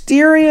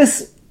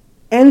mysterious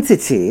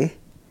entity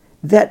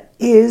that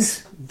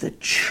is the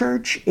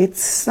church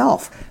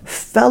itself.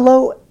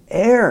 Fellow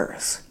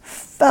heirs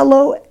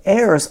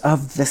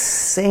of the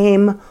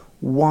same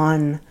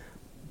one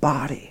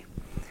body.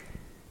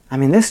 I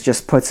mean, this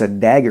just puts a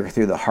dagger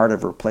through the heart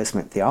of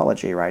replacement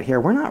theology right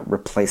here. We're not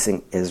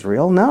replacing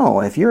Israel.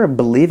 No, if you're a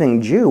believing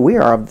Jew, we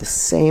are of the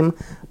same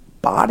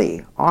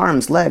body.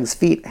 Arms, legs,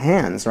 feet,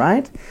 hands,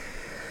 right?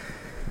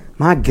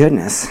 My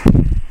goodness.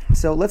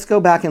 So let's go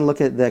back and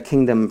look at the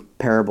kingdom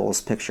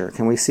parables picture.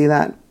 Can we see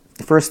that?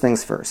 First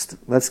things first.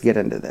 Let's get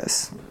into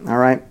this. All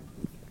right.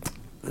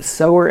 The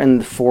sower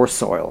and the four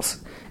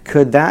soils.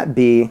 Could that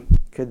be,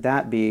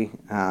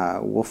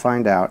 we'll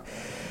find out.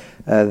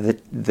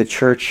 The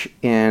church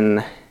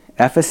in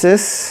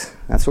Ephesus,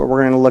 that's what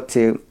we're going to look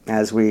to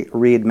as we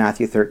read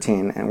Matthew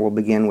 13, and we'll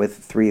begin with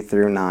 3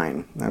 through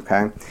 9,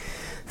 okay?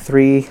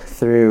 3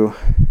 through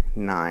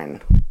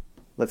 9.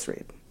 Let's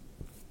read.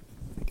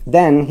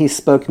 Then he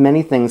spoke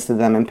many things to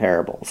them in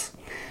parables.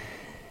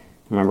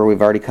 Remember,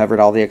 we've already covered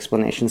all the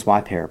explanations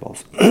why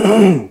parables.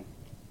 He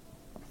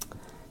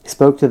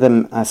spoke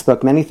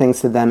many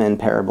things to them in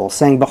parables,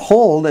 saying,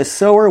 Behold, a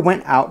sower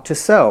went out to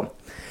sow.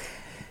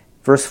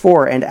 Verse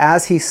 4, And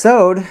as he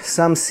sowed,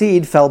 some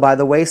seed fell by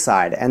the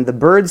wayside, and the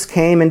birds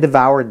came and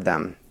devoured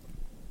them.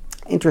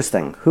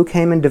 Interesting. Who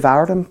came and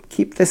devoured them?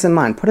 Keep this in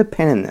mind. Put a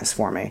pin in this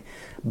for me.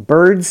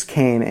 Birds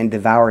came and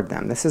devoured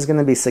them. This is going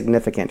to be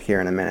significant here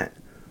in a minute.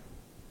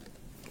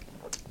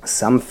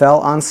 Some fell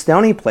on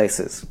stony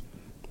places,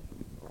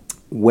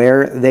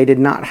 where they did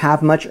not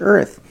have much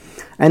earth,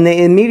 and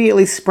they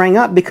immediately sprang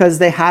up because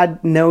they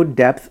had no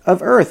depth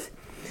of earth.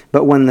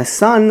 But when the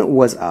sun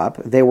was up,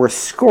 they were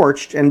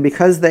scorched, and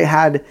because they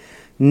had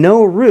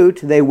no root,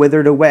 they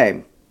withered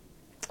away.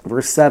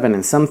 Verse 7,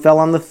 And some fell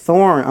on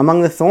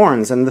among the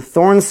thorns, and the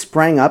thorns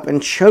sprang up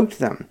and choked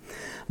them.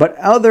 But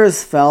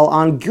others fell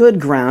on good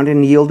ground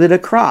and yielded a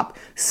crop,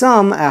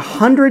 some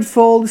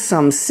 100-fold,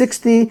 some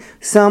 60,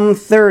 some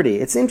 30.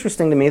 It's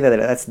interesting to me that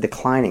that's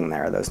declining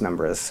there, those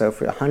numbers. So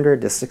from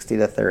 100 to 60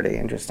 to 30,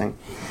 interesting.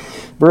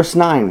 Verse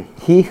 9,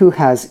 He who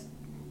has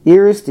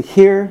ears to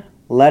hear,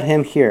 let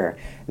him hear.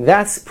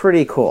 That's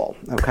pretty cool,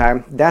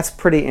 okay? That's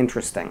pretty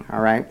interesting,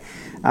 all right?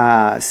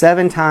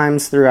 7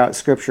 times throughout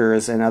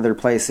scriptures and other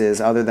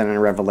places, other than in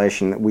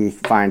Revelation, that we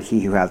find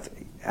he who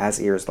has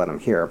ears, let him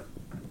hear.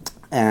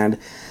 And,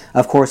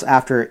 of course,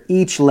 after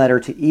each letter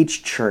to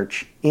each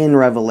church in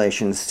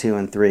Revelation 2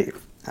 and 3,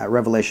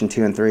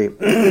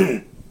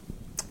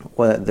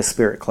 well, the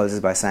Spirit closes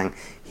by saying,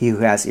 He who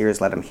has ears,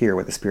 let him hear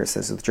what the Spirit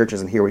says to the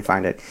churches. And here we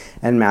find it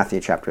in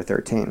Matthew chapter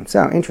 13.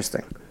 So,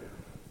 interesting.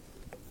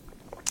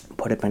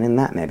 Put a pin in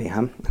that maybe,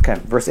 huh? Okay,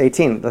 verse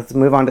 18. Let's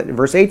move on to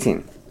verse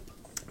 18.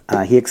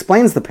 He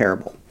explains the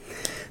parable.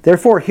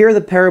 Therefore, hear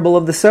the parable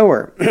of the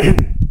sower.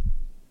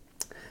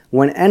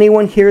 When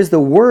anyone hears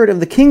the word of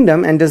the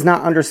kingdom and does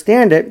not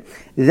understand it,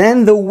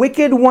 then the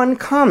wicked one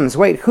comes.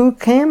 Wait, who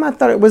came? I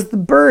thought it was the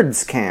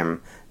birds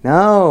came.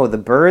 No, the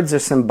birds are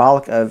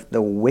symbolic of the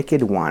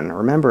wicked one.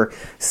 Remember,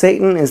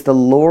 Satan is the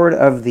Lord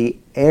of the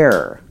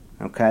air.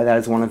 Okay, that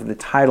is one of the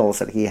titles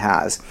that he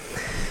has.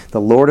 The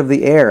Lord of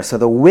the air. So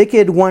the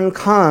wicked one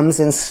comes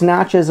and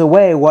snatches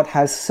away what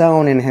has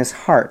sown in his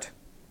heart.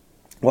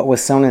 What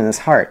was sown in his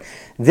heart.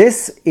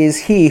 This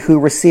is he who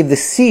received the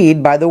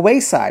seed by the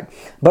wayside.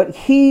 But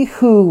he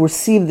who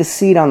received the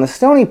seed on the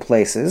stony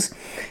places,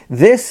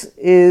 this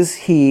is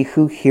he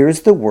who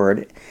hears the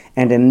word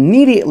and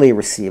immediately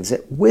receives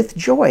it with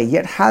joy,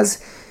 yet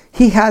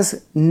he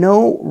has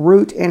no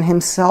root in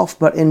himself,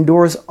 but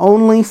endures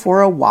only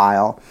for a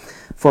while.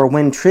 For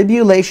when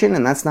tribulation,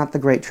 and that's not the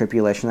great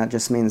tribulation, that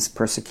just means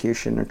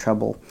persecution or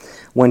trouble.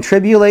 When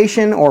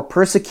tribulation or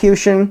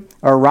persecution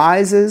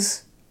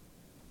arises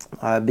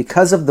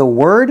because of the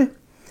word,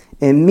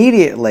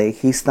 immediately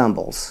he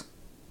stumbles.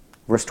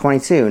 Verse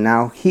 22,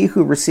 Now he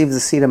who receives the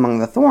seed among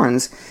the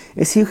thorns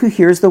is he who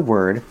hears the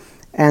word,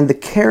 and the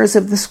cares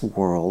of this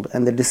world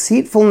and the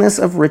deceitfulness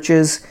of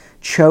riches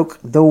choke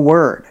the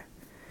word,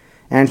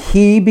 and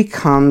he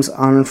becomes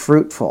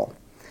unfruitful.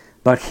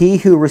 But he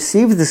who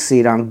receives the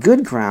seed on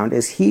good ground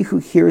is he who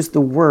hears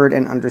the word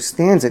and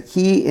understands it,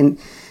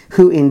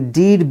 who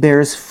indeed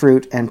bears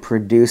fruit and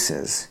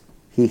produces.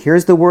 He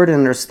hears the word and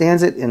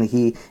understands it, and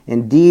he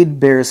indeed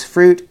bears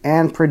fruit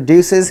and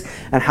produces.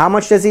 And how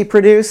much does he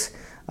produce?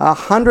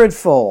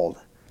 100-fold.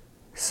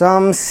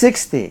 Some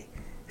 60.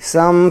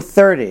 Some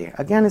 30.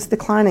 Again, it's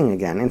declining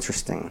again.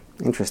 Interesting.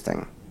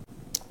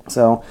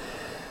 So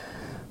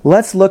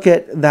let's look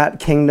at that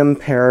kingdom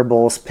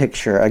parables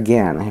picture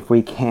again, if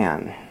we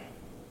can.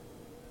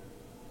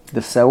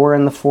 The sower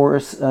and the four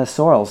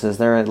soils. Is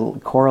there a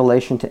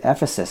correlation to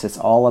Ephesus? It's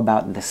all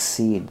about the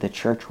seed. The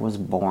church was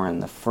born.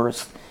 The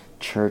first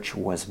church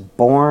was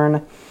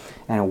born.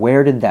 And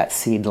where did that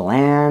seed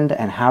land?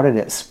 And how did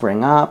it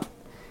spring up?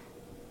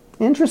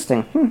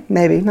 Interesting.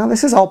 Maybe. Now,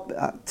 this is all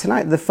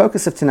tonight. The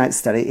focus of tonight's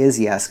study is,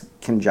 yes,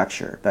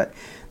 conjecture. But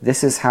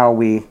this is how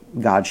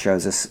God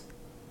shows us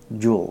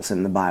jewels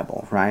in the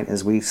Bible, right?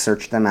 As we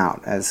search them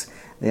out, as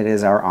it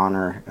is our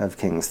honor of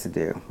kings to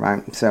do,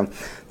 right? So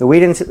the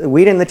wheat and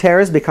the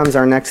tares becomes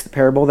our next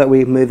parable that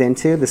we move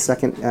into, the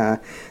second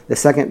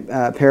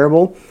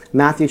parable,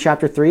 Matthew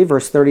chapter 3,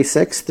 verse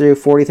 36 through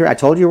 43. I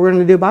told you we were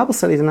going to do Bible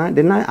study tonight,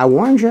 didn't I? I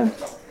warned you.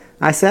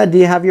 I said, do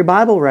you have your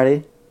Bible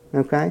ready?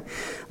 Okay.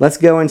 Let's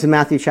go into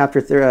Matthew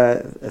chapter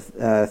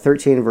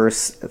 13,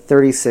 verse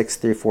 36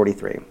 through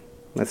 43.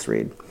 Let's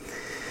read.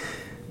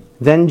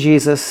 Then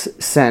Jesus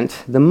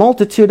sent the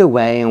multitude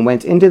away and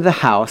went into the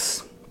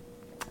house,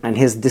 and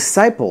his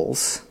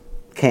disciples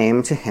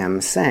came to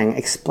him, saying,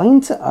 Explain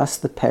to us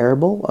the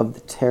parable of the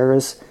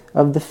tares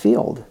of the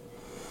field.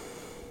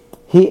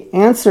 He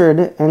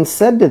answered and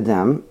said to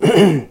them,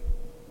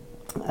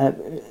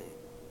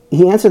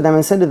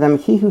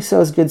 He who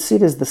sows good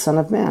seed is the Son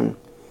of Man.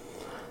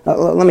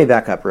 Let me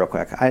back up real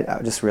quick.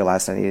 I just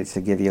realized I needed to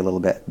give you a little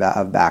bit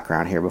of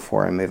background here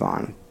before I move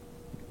on.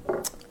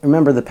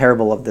 Remember the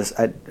parable of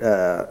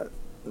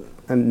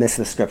miss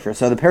the scripture.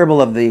 So the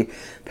parable of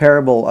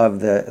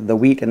the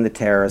wheat and the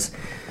tares.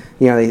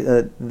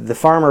 The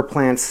farmer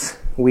plants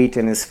wheat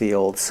in his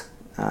fields,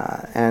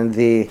 and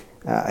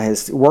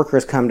his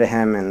workers come to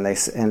him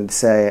and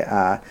say,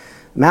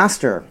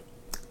 "Master,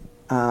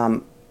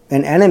 an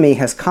enemy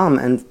has come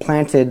and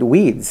planted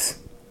weeds,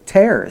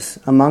 tares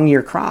among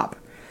your crop.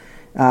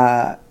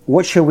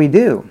 What should we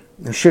do?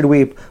 Should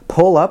we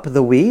pull up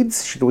the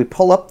weeds? Should we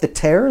pull up the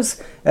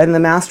tares?" And the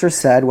master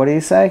said, what did he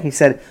say? He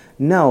said,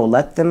 "No,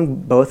 let them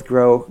both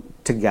grow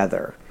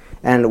together,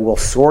 and we'll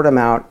sort them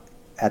out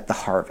at the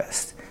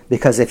harvest.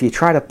 Because if you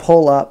try to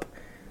pull up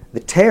the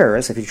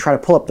tares, if you try to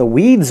pull up the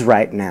weeds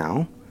right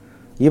now,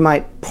 you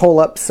might pull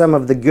up some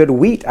of the good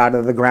wheat out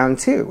of the ground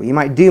too. You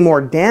might do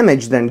more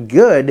damage than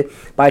good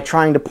by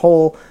trying to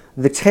pull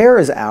the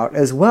tares out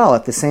as well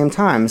at the same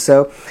time.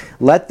 So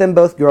let them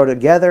both grow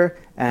together,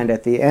 and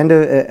at the end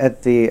of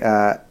at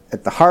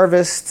the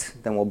harvest,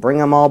 then we'll bring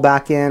them all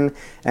back in."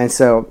 And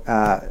so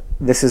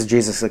this is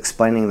Jesus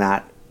explaining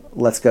that.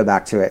 Let's go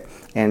back to it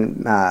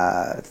in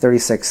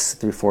 36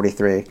 through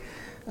 43.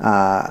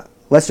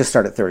 Let's just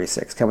start at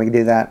 36. Can we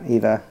do that,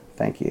 Eva?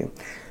 Thank you.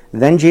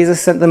 "Then Jesus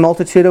sent the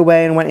multitude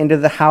away and went into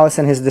the house,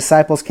 and his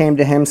disciples came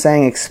to him,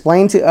 saying,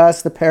 'Explain to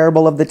us the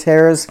parable of the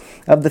tares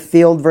of the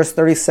field.' Verse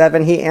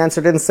 37, he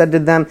answered and said to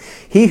them,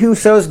 'He who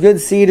sows good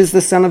seed is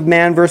the Son of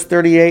Man.' Verse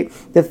 38,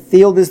 'The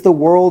field is the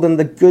world, and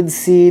the good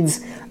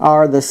seeds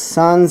are the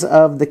sons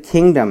of the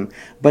kingdom.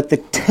 But the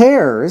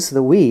tares,"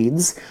 the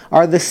weeds,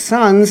 "are the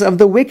sons of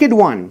the wicked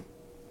one.'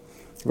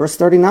 Verse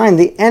 39,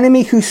 'The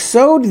enemy who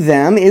sowed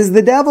them is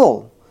the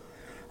devil.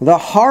 The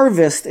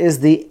harvest is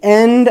the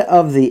end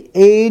of the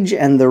age,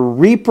 and the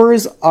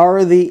reapers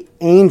are the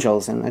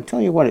angels.'" And I tell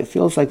you what, it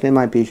feels like they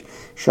might be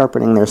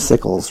sharpening their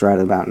sickles right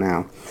about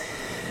now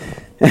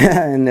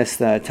in this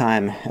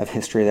time of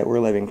history that we're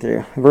living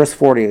through. Verse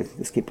 40,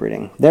 let's keep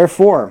reading.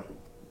 "Therefore,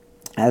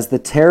 as the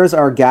tares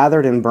are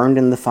gathered and burned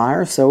in the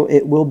fire, so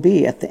it will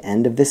be at the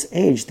end of this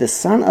age. The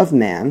Son of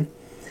Man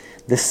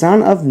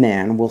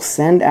will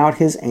send out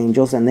his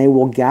angels, and they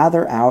will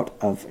gather out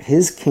of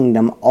his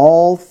kingdom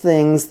all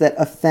things that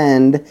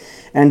offend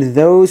and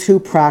those who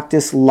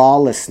practice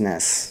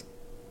lawlessness."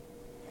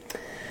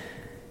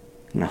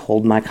 I'm going to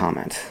hold my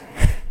comment.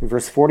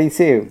 Verse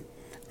 42,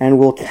 "And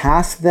will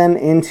cast them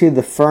into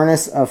the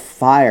furnace of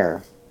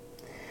fire.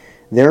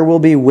 There will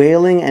be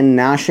wailing and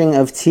gnashing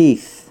of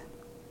teeth."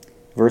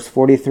 Verse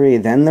 43,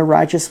 "Then the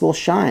righteous will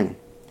shine.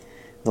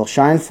 They'll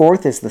shine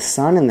forth as the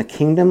sun in the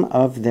kingdom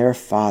of their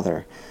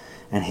Father."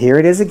 And here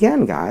it is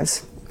again,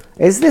 guys.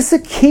 Is this a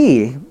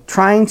key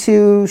trying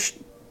to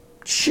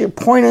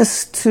point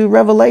us to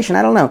Revelation?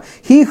 I don't know.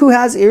 "He who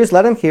has ears,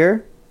 let him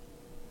hear."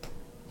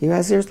 He who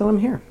has ears, let him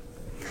hear.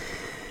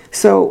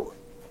 So,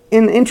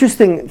 an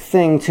interesting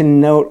thing to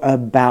note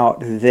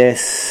about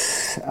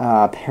this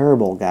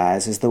parable,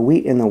 guys, is the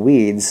wheat and the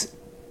weeds.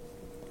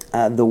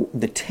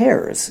 The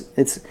tares.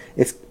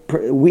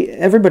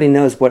 Everybody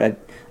knows what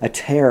a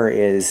tare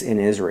is in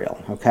Israel,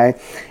 okay?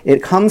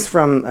 It comes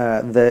from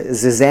the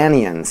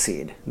Zizanian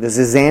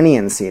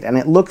seed, and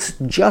it looks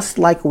just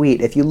like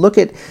wheat. If you look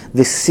at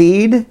the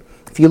seed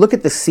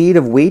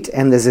of wheat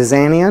and the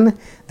Zizanian,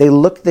 they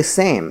look the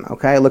same,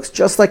 okay? It looks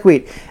just like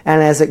wheat.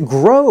 And as it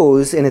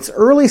grows in its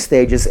early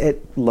stages,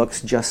 it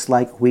looks just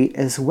like wheat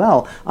as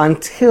well,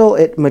 until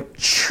it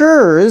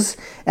matures,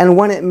 and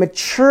when it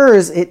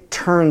matures, it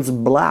turns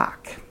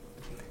black,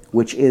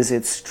 which is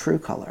its true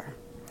color.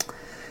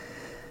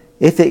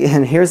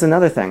 And here's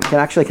another thing. Can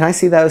I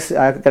see those?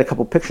 I've got a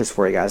couple pictures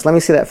for you guys. Let me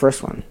see that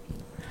first one.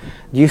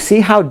 Do you see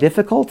how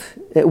difficult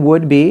it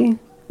would be?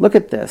 Look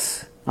at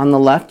this. On the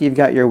left, you've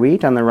got your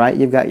wheat. On the right,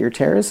 you've got your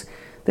tares.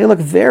 They look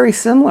very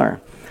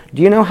similar.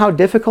 Do you know how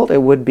difficult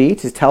it would be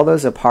to tell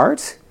those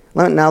apart?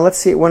 Now let's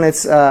see it when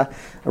it's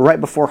right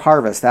before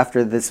harvest, after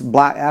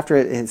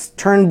it's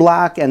turned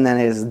black and then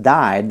it has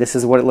dyed. This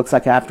is what it looks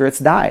like after it's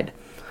dyed.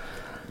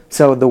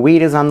 So the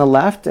wheat is on the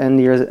left,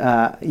 and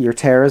your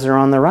tares are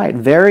on the right.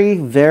 Very,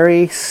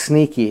 very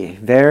sneaky.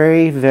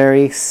 Very,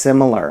 very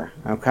similar.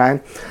 Okay.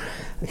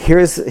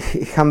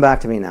 Come back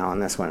to me now on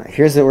this one.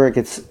 Here's where it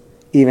gets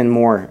even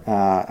more.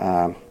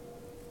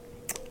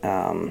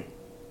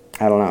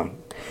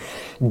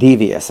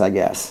 Devious, I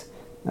guess,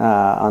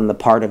 on the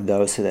part of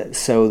those that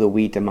sow the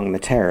wheat among the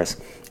tares.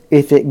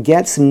 If it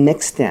gets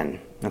mixed in,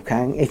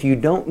 okay, if you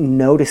don't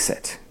notice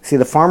it. See,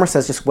 the farmer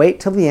says, just wait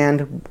till the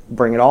end,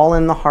 bring it all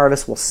in the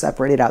harvest, we'll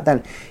separate it out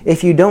then.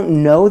 If you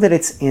don't know that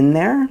it's in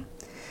there,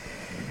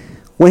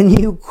 when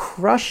you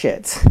crush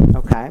it,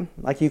 okay,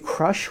 like you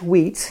crush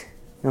wheat,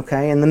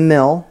 okay, in the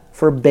mill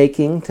for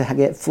baking, to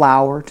get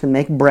flour, to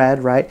make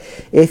bread, right?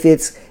 If the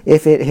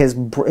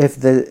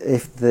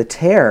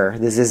tare,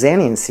 the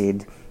Zizanian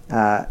seed,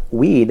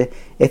 weed,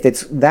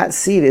 that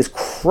seed is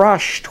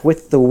crushed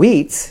with the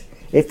wheat,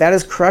 if that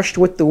is crushed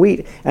with the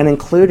wheat and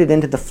included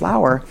into the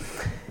flour,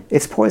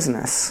 it's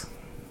poisonous.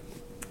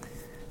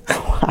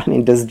 I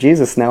mean, does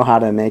Jesus know how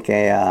to make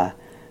a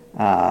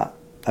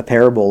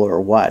parable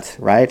or what,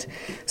 right?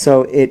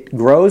 So it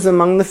grows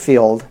among the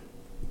field.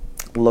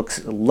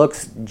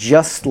 looks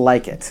just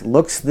like it.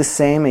 Looks the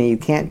same, and you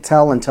can't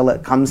tell until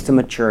it comes to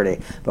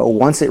maturity. But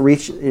once it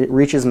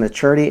reaches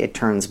maturity, it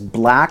turns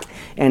black,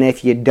 and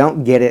if you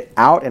don't get it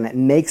out and it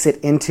makes it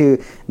into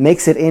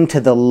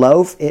the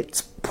loaf,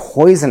 it's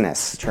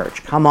poisonous,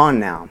 church. Come on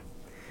now.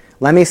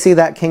 Let me see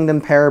that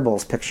kingdom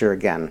parables picture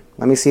again.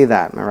 Let me see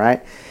that, all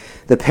right?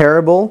 The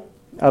parable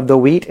of the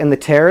wheat and the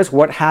tares,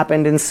 what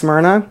happened in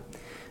Smyrna?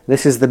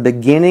 This is the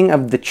beginning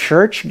of the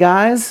church,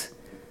 guys.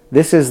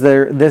 This is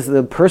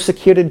the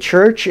persecuted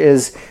church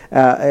is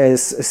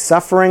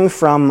suffering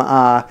from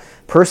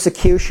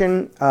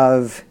persecution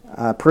of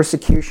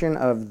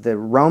the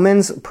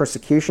Romans,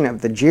 persecution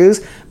of the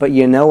Jews. But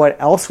you know what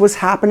else was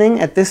happening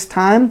at this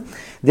time?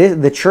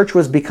 The church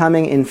was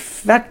becoming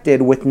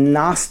infected with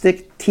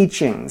Gnostic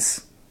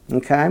teachings.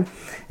 Okay,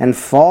 and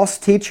false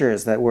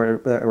teachers that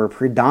were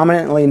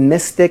predominantly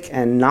mystic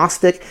and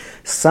Gnostic.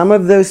 Some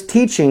of those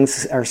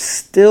teachings are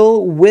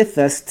still with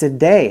us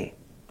today.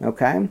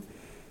 Okay.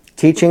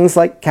 Teachings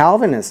like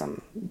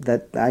Calvinism,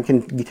 that I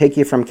can take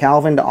you from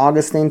Calvin to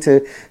Augustine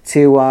to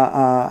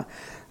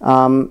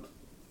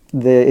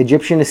the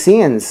Egyptian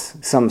Essenes,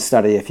 some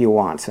study if you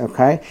want,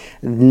 okay?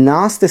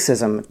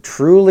 Gnosticism,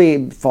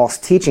 truly false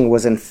teaching,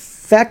 was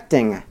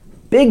infecting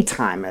big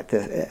time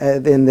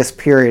in this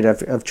period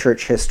of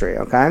church history,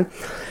 okay?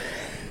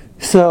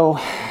 So,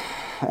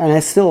 and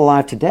it's still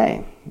alive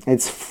today.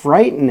 It's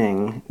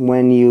frightening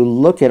when you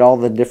look at all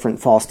the different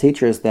false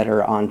teachers that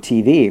are on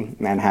TV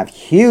and have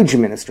huge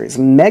ministries,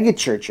 mega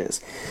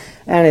churches.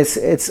 And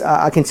it's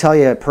I can tell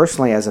you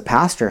personally as a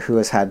pastor who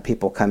has had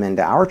people come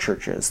into our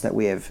churches that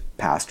we have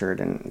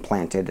pastored and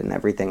planted and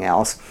everything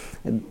else,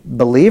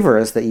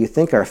 believers that you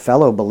think are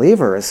fellow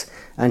believers,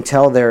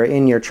 until they're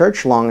in your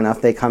church long enough,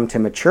 they come to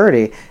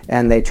maturity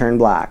and they turn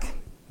black.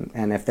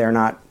 And if they're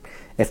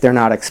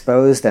not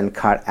exposed and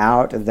cut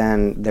out,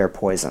 then they're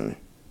poison.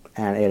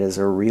 And it is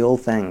a real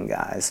thing,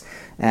 guys.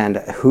 And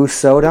who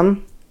sowed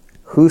them?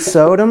 Who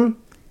sowed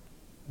them?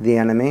 The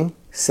enemy.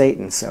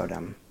 Satan sowed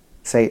them.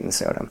 Satan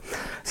sowed them.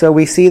 So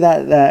we see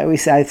that we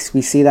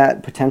see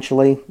that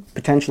potentially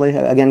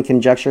again,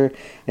 conjecture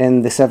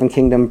in the seven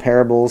kingdom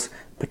parables.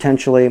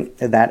 Potentially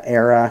that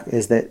era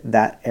is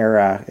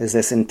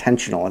this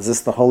intentional? Is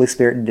this the Holy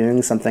Spirit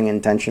doing something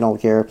intentional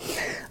here?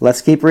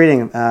 Let's keep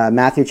reading.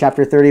 Matthew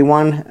chapter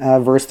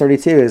 31, verse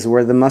 32 is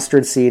where the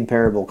mustard seed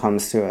parable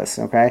comes to us.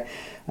 Okay.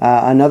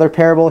 Another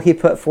parable he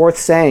put forth,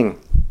 saying,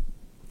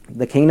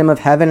 "The kingdom of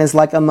heaven is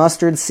like a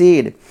mustard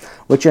seed,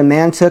 which a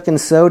man took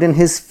and sowed in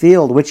his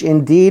field, which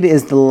indeed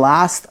is the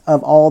last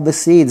of all the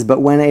seeds.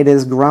 But when it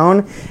is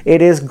grown, it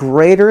is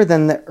greater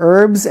than the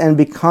herbs and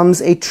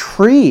becomes a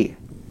tree."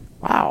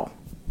 Wow.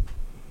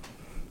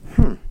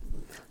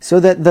 "So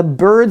that the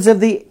birds of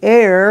the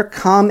air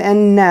come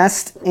and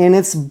nest in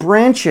its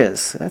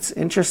branches." That's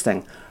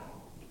interesting.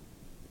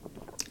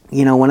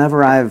 You know,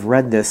 whenever I have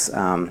read this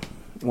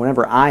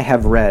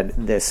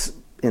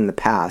in the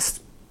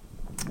past,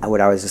 I would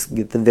always just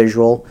get the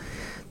visual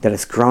that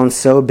it's grown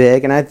so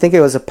big, and I think it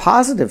was a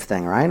positive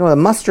thing, right? Well, a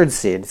mustard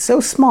seed, it's so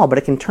small, but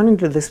it can turn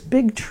into this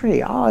big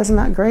tree. Oh, isn't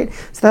that great?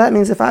 So that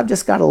means if I've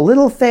just got a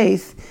little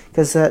faith,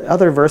 because that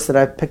other verse that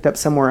I picked up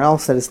somewhere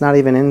else that it's not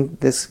even in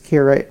this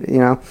here, right? You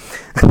know,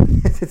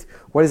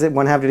 what does it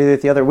one have to do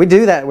with the other? We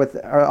do that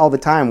all the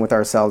time with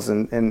ourselves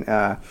and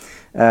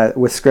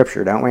with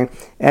Scripture, don't we?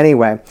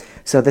 Anyway,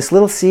 so this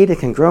little seed, it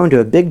can grow into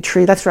a big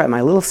tree. That's right,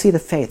 my little seed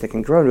of faith, it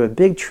can grow into a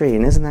big tree,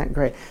 and isn't that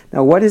great?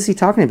 Now, what is he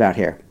talking about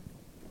here?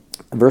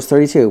 Verse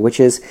 32, which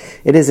is,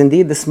 "It is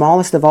indeed the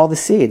smallest of all the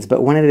seeds,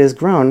 but when it is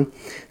grown,"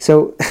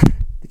 so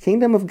the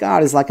kingdom of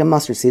God is like a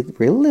mustard seed,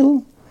 real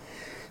little.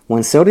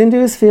 When sowed into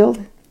his field,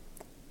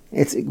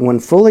 when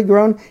fully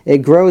grown, it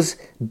grows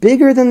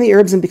bigger than the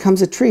herbs and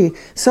becomes a tree,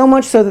 so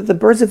much so that the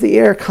birds of the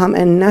air come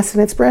and nest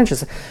in its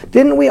branches.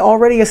 Didn't we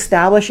already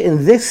establish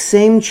in this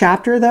same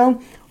chapter, though,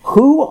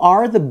 who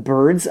are the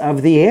birds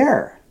of the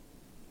air?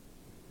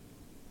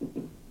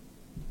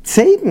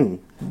 Satan,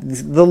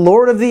 the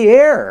Lord of the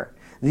air,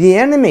 the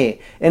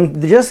enemy.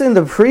 And just in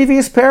the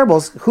previous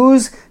parables,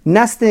 who's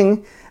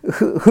nesting,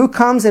 who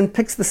comes and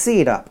picks the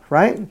seed up,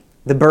 right?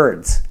 The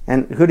birds.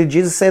 And who did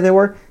Jesus say they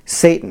were?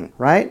 Satan,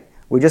 right?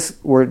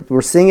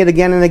 We're seeing it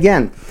again and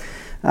again.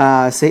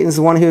 Satan's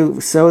the one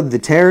who sowed the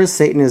tares.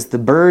 Satan is the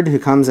bird who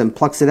comes and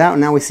plucks it out.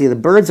 And now we see the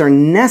birds are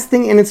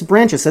nesting in its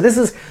branches. So this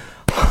is,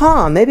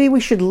 maybe we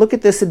should look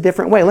at this a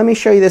different way. Let me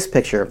show you this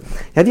picture.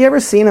 Have you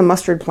ever seen a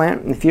mustard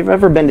plant? If you've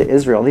ever been to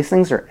Israel, these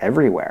things are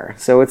everywhere.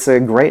 So it's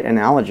a great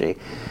analogy.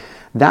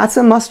 That's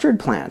a mustard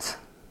plant.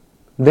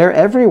 They're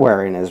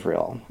everywhere in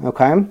Israel,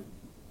 okay?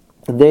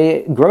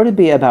 They grow to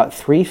be about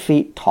 3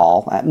 feet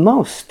tall at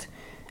most.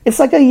 It's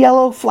like a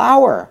yellow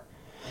flower.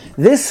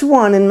 This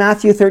one in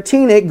Matthew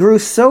 13, it grew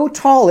so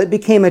tall it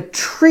became a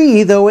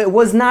tree, though it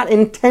was not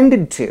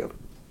intended to.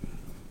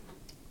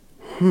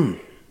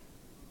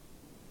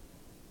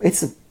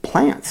 It's a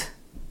plant,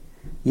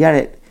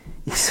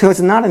 so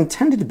it's not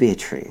intended to be a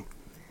tree.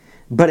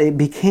 But it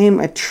became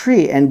a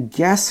tree, and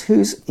guess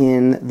who's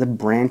in the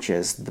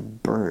branches? The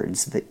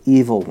birds, the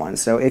evil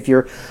ones. So if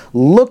you're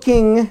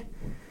looking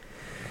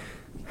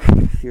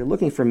if you're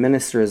looking for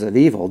ministers of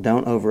evil,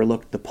 don't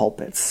overlook the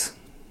pulpits.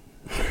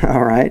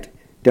 All right?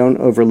 Don't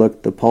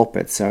overlook the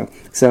pulpits.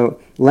 So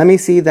let me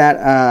see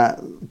that.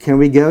 Can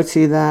we go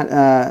to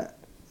that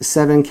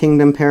seven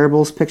kingdom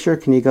parables picture?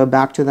 Can you go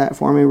back to that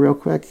for me real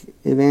quick,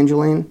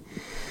 Evangeline?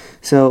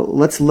 So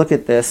let's look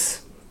at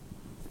this.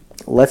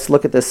 Let's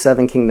look at the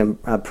seven kingdom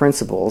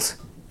principles.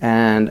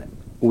 And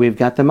we've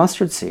got the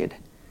mustard seed.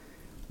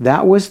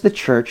 That was the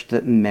church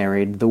that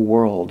married the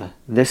world.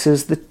 This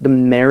is the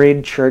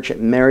married church.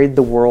 It married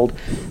the world.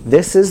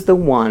 This is the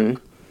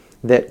one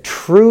that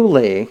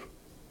truly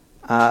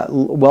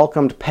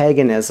welcomed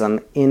paganism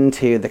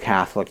into the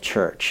Catholic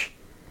Church.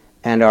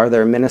 And are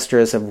there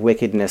ministers of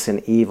wickedness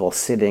and evil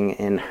sitting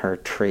in her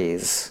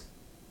trees?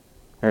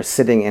 Or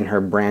sitting in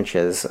her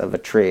branches of a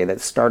tree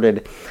that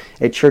started,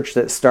 a church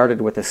that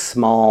started with a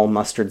small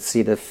mustard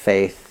seed of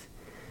faith,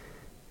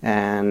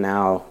 and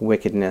now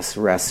wickedness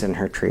rests in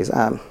her trees.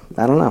 I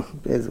don't know.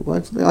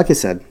 Like I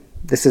said,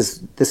 this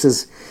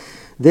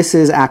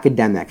is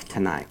academic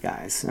tonight,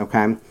 guys.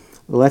 Okay,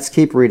 let's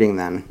keep reading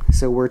then.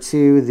 So we're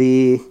to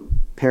the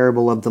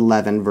parable of the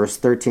leaven, verse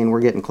 13.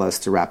 We're getting close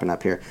to wrapping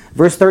up here.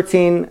 Verse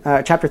 13,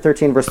 chapter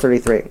 13, verse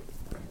 33.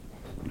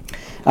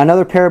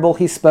 Another parable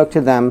he spoke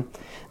to them.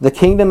 The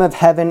kingdom of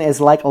heaven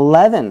is like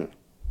leaven,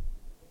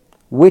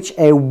 which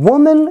a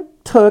woman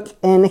took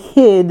and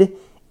hid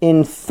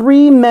in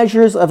 3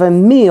 measures of a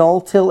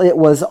meal till it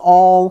was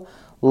all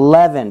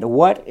leavened.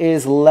 What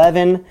is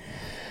leaven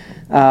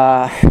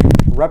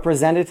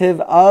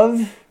representative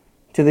of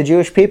to the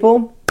Jewish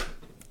people?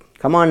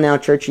 Come on now,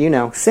 church, you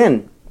know.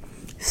 Sin.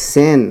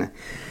 Sin.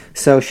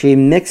 So she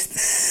mixed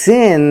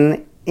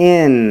sin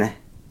in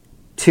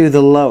to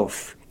the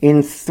loaf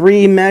in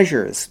 3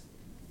 measures.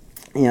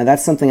 You know,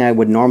 that's something I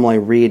would normally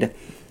read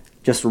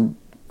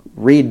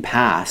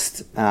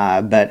past.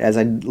 But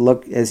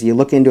as you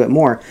look into it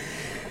more,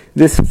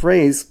 this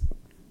phrase,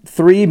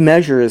 3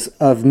 measures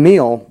of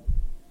meal,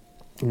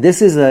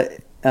 this is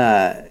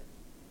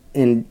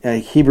in a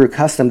Hebrew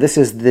custom, this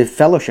is the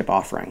fellowship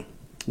offering.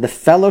 The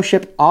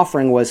fellowship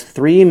offering was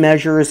 3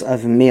 measures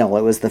of meal.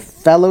 It was the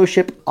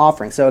fellowship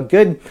offering. So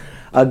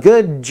a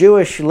good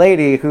Jewish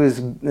lady who's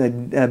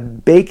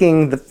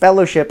baking the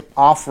fellowship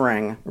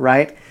offering,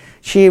 right?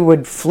 She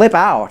would flip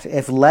out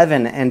if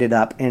leaven ended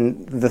up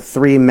in the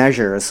 3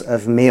 measures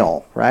of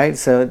meal, right?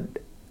 So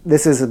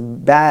this is a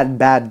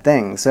bad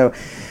thing. So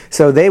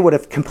they would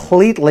have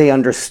completely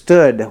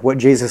understood what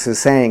Jesus is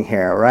saying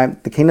here,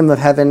 right? The kingdom of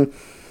heaven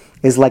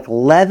is like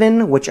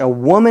leaven, which a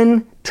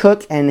woman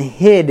took and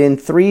hid in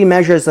 3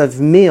 measures of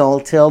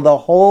meal till the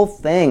whole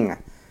thing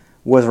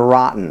was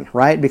rotten,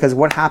 right? Because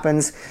what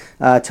happens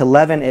to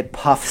leaven? It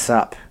puffs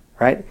up,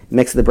 right? It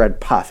makes the bread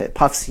puff. It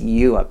puffs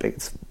you up.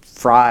 It's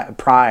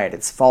pride.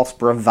 It's false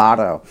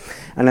bravado.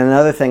 And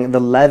another thing,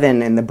 the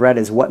leaven in the bread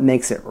is what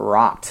makes it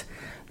rot.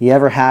 You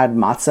ever had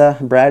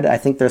matzah bread? I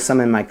think there's some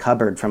in my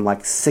cupboard from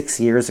like 6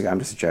 years ago. I'm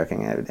just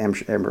joking.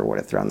 Amber would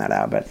have thrown that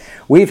out. But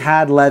we've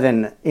had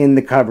leaven in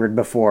the cupboard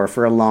before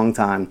for a long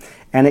time.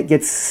 And it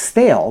gets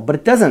stale, but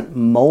it doesn't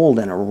mold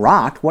and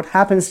rot. What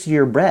happens to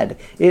your bread?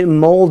 It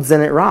molds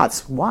and it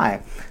rots.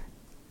 Why?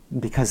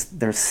 Because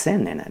there's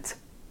sin in it.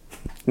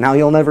 Now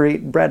you'll never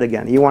eat bread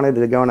again. You wanted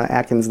to go on an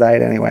Atkins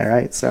diet anyway,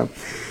 right? So,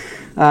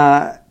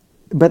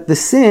 but the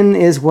sin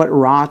is what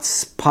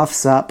rots,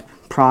 puffs up,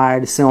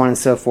 pride, so on and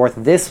so forth.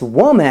 This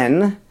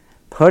woman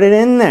put it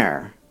in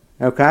there,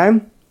 okay?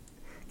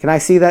 Can I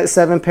see that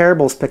 7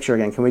 parables picture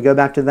again? Can we go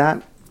back to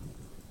that?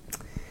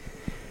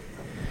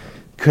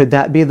 Could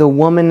that be the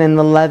woman in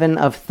the leaven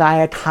of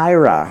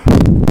Thyatira?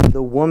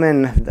 The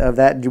woman of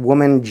that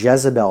woman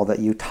Jezebel that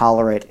you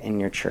tolerate in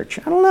your church?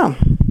 I don't know.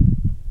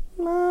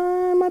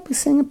 I might be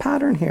seeing a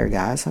pattern here,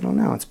 guys. I don't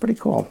know. It's pretty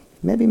cool.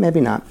 Maybe, maybe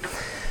not.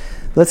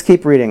 Let's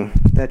keep reading.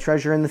 The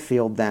treasure in the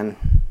field then.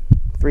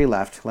 3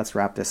 left. Let's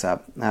wrap this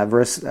up.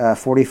 Verse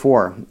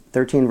 44.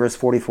 13 verse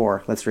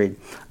 44. Let's read.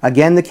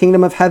 Again, the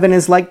kingdom of heaven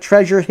is like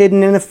treasure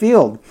hidden in a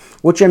field,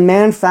 which a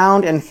man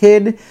found and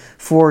hid.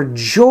 For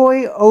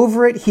joy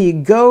over it, he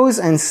goes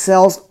and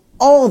sells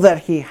all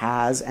that he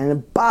has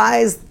and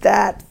buys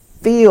that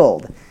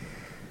field.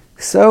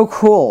 So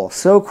cool.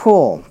 So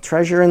cool.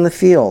 Treasure in the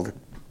field.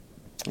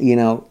 You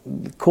know,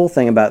 the cool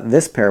thing about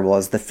this parable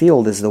is the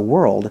field is the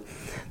world.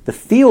 The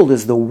field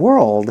is the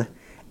world,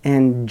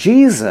 and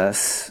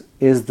Jesus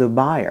is the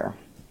buyer.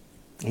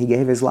 He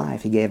gave his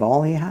life. He gave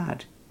all he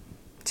had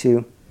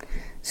for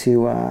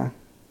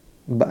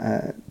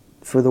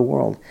the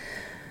world.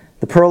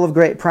 The pearl of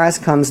great price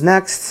comes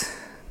next.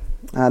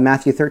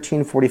 Matthew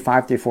 13,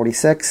 45 through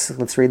 46.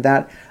 Let's read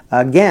that.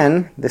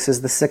 Again, this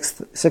is the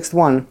sixth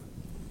one.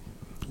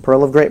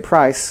 Pearl of great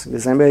price.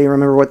 Does anybody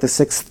remember what the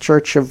 6th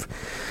church of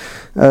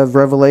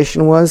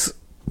Revelation was?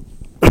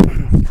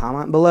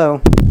 Comment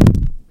below.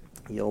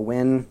 You'll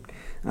win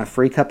a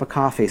free cup of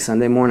coffee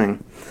Sunday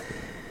morning.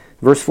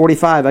 Verse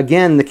 45,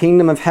 again, the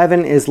kingdom of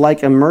heaven is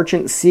like a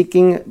merchant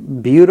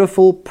seeking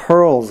beautiful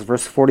pearls.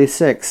 Verse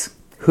 46,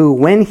 who,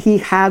 when he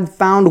had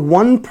found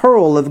 1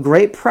 pearl of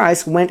great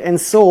price, went and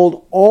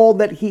sold all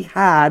that he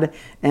had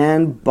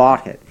and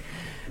bought it.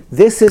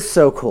 This is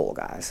so cool,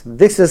 guys.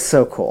 This is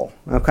so cool,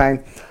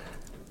 okay?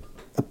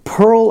 A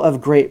pearl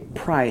of great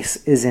price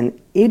is an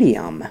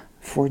idiom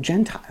for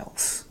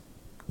Gentiles.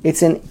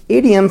 It's an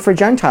idiom for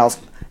Gentiles.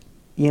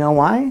 You know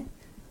why?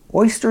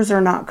 Oysters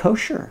are not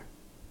kosher.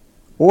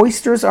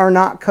 Oysters are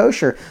not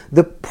kosher.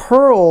 The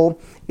pearl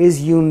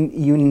is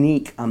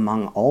unique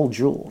among all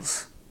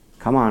jewels.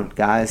 Come on,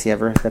 guys. You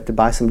ever have to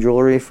buy some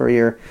jewelry for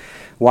your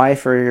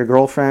wife or your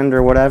girlfriend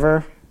or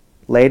whatever?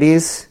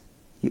 Ladies,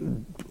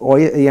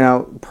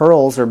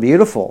 pearls are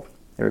beautiful.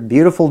 They're a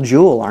beautiful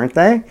jewel, aren't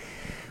they?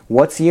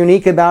 What's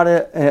unique about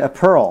a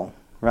pearl,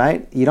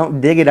 right? You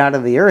don't dig it out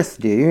of the earth,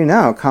 do you?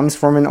 No, it comes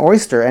from an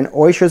oyster, and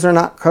oysters are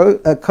not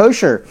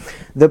kosher.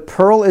 The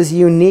pearl is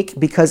unique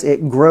because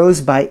it grows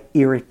by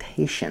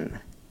irritation.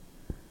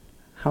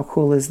 How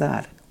cool is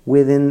that?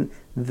 Within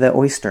the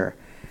oyster.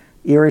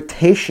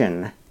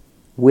 Irritation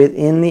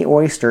within the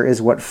oyster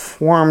is what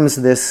forms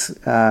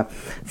the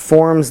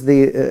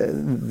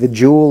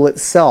jewel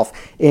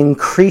itself.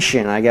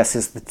 Incretion, I guess,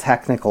 is the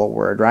technical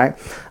word, right?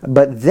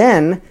 But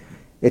then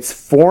it's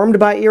formed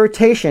by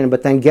irritation,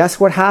 but then guess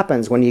what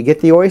happens when you get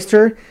the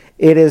oyster?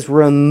 It is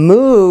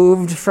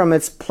removed from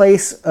its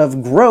place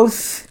of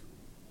growth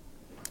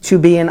to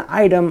be an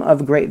item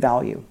of great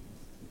value.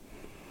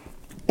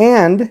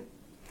 And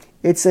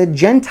it's a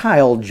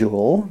Gentile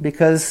jewel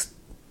because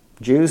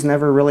Jews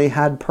never really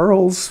had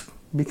pearls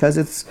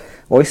because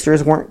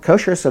oysters weren't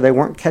kosher, so they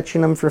weren't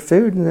catching them for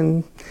food.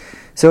 And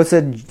so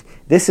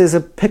this is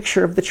a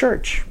picture of the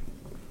church.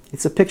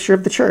 It's a picture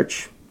of the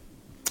church.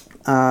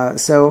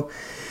 So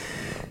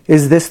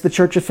is this the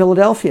Church of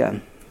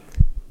Philadelphia?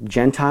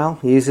 Gentile.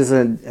 He uses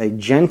a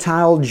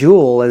Gentile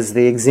jewel as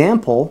the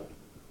example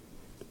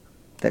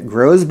that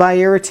grows by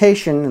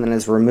irritation and then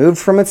is removed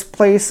from its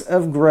place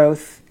of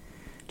growth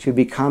to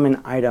become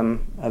an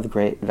item of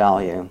great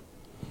value.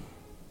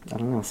 I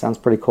don't know, sounds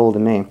pretty cool to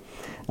me.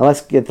 Now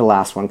let's get the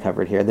last one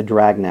covered here. The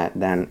dragnet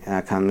then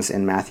comes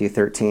in Matthew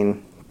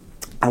 13.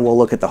 And we'll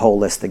look at the whole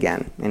list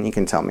again, and you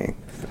can tell me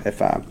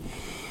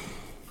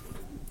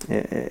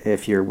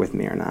if you're with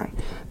me or not.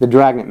 The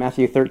dragnet,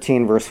 Matthew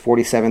 13, verse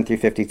 47 through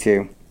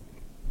 52.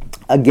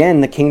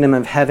 Again, the kingdom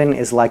of heaven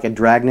is like a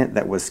dragnet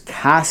that was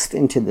cast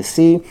into the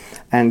sea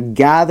and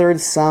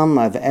gathered some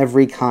of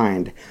every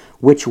kind,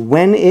 which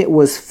when it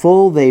was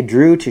full they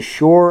drew to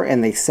shore,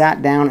 and they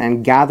sat down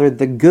and gathered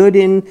the good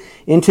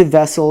into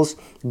vessels,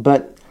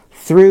 but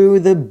threw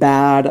the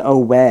bad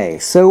away.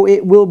 So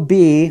it will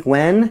be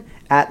when?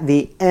 At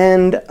the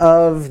end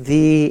of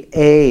the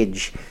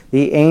age,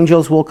 the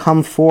angels will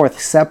come forth,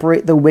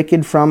 separate the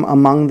wicked from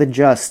among the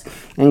just,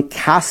 and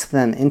cast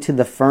them into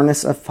the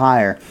furnace of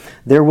fire.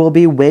 There will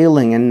be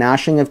wailing and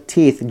gnashing of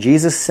teeth.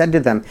 Jesus said to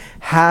them,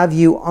 "Have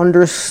you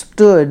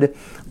understood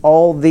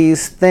all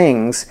these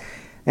things?"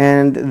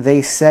 And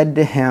they said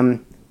to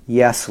him,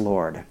 "Yes,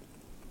 Lord."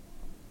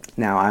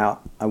 Now,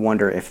 I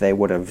wonder if they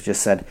would have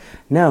just said,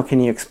 "No,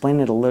 can you explain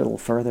it a little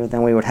further?"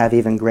 Then we would have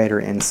even greater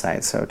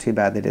insight. So too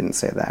bad they didn't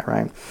say that,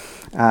 right?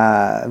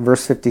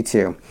 Verse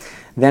 52.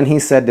 Then he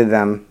said to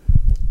them,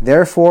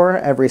 "Therefore,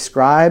 every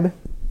scribe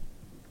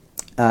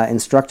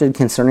instructed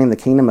concerning the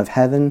kingdom of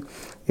heaven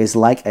is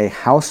like a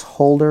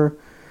householder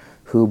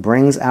who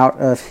brings out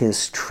of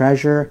his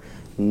treasure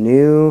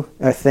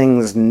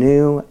things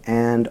new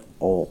and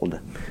old."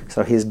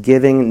 So he's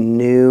giving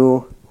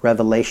new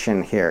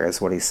revelation here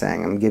is what he's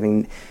saying. I'm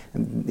giving,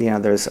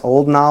 there's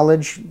old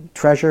knowledge,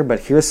 treasure, but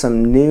here's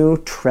some new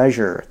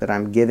treasure that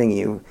I'm giving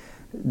you,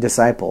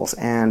 disciples,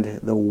 and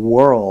the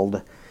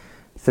world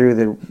through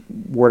the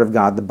Word of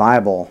God, the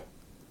Bible.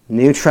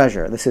 New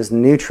treasure. This is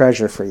new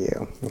treasure for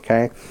you,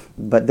 okay?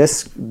 But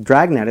this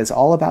dragnet is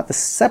all about the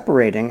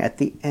separating at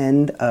the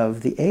end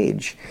of the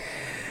age.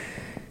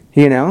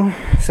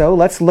 So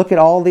let's look at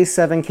all these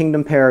 7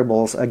 kingdom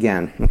parables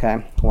again,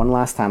 okay? One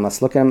last time.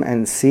 Let's look at them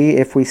and see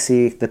if we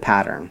see the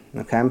pattern,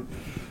 okay?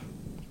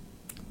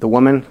 The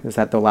woman, is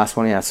that the last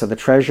one? Yeah. So the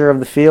treasure of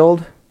the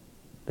field,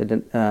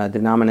 the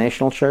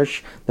denominational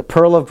church. The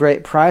pearl of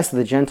great price,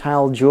 the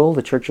Gentile jewel,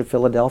 the Church of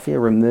Philadelphia,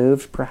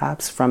 removed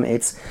perhaps from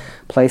its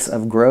place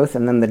of growth.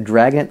 And then the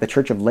dragnet, the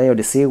Church of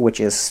Laodicea,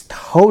 which is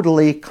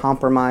totally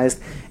compromised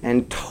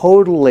and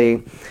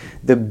totally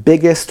the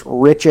biggest,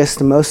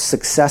 richest, most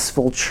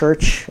successful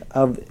church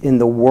in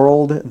the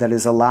world that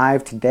is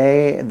alive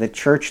today, the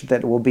church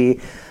that will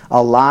be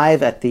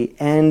alive at the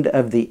end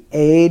of the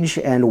age,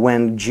 and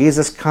when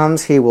Jesus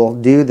comes, he will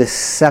do the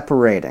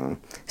separating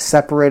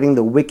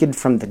the wicked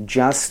from the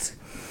just.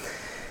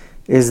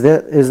 Is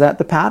that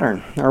the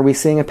pattern? Are we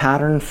seeing a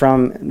pattern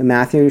from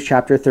Matthew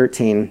chapter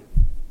 13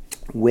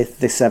 with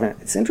the 7?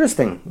 It's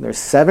interesting. There's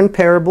 7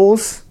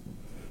 parables.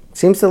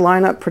 Seems to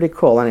line up pretty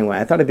cool anyway.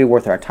 I thought it'd be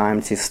worth our time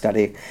to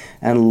study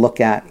and look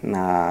at, in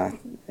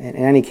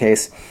any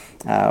case,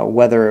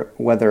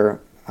 whether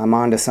I'm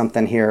onto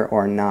something here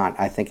or not.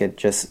 I think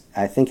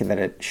that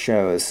it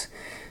shows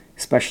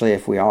especially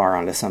if we are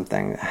onto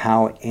something,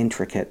 how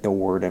intricate the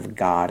Word of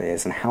God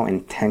is and how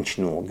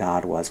intentional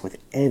God was with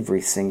every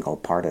single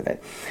part of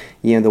it.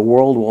 The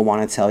world will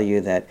want to tell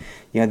you that,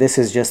 this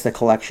is just a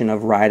collection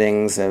of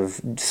writings of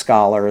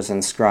scholars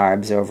and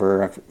scribes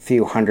over a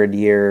few hundred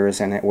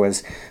years, and it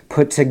was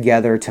put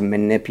together to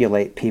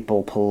manipulate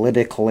people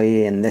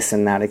politically and this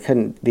and that. It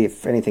couldn't be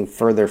anything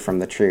further from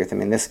the truth. I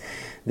mean,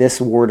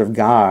 this Word of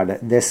God,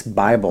 this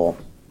Bible,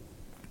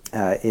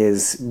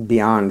 is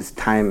beyond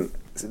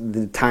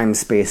the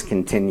time-space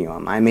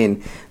continuum. I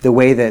mean, the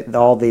way that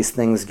all these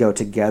things go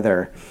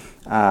together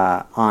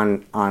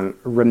on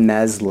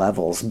remez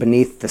levels,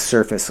 beneath the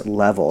surface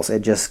levels,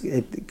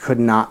 it could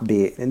not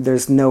be.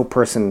 There's no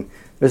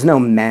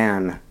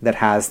man that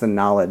has the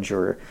knowledge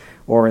or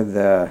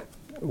the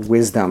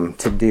wisdom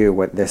to do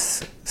what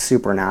this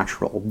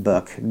supernatural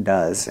book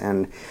does.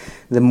 And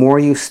the more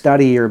you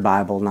study your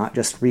Bible, not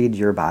just read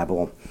your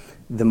Bible,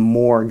 the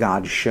more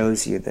God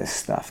shows you this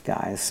stuff,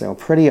 guys. So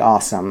pretty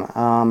awesome.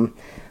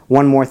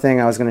 One more thing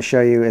I was going to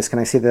show you is, can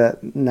I see the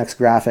next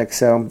graphic?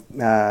 So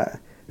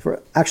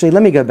actually,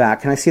 let me go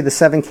back. Can I see the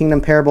 7 kingdom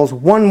parables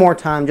one more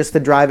time just to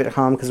drive it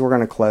home, because we're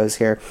going to close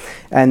here.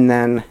 And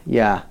then,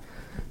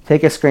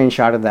 take a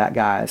screenshot of that,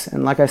 guys.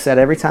 And like I said,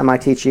 every time I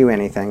teach you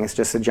anything, it's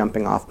just a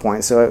jumping off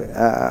point. So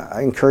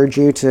I encourage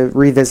you to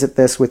revisit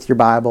this with your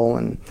Bible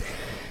and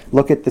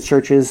look at the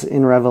churches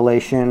in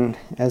Revelation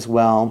as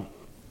well.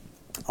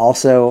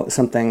 Also,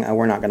 something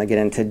we're not going to get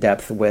into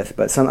depth with,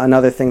 but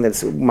another thing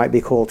that might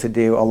be cool to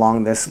do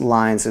along this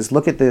lines is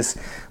look at this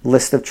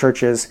list of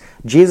churches.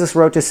 Jesus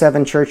wrote to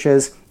 7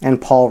 churches,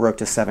 and Paul wrote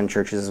to 7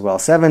 churches as well.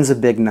 7's a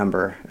big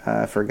number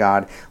for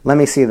God. Let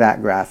me see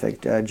that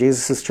graphic.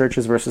 Jesus'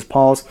 churches versus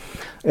Paul's.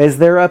 Is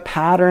there a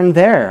pattern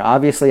there?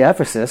 Obviously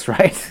Ephesus,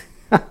 right?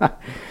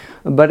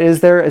 But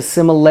is there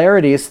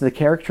similarities to the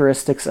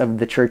characteristics of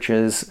the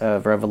churches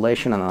of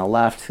Revelation on the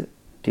left?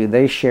 Do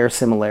they share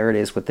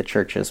similarities with the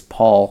churches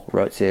Paul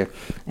wrote to?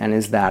 And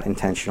is that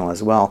intentional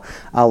as well?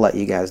 I'll let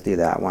you guys do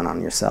that one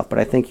on yourself, but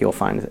I think you'll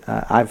find,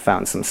 I've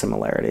found some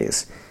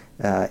similarities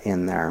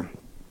in there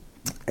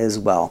as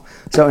well.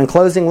 So in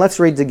closing, let's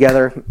read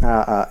together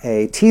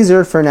a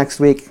teaser for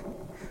next week.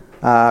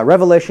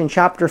 Revelation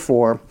chapter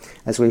 4,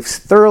 as we've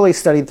thoroughly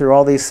studied through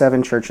all these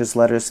 7 churches,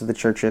 letters to the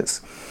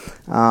churches.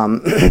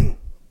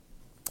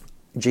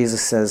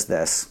 Jesus says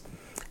this: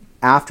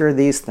 After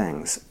these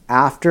things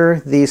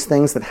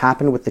that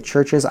happened with the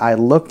churches, I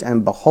looked,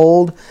 and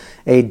behold,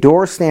 a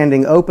door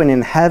standing open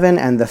in heaven,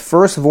 and the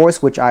first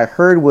voice which I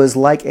heard was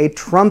like a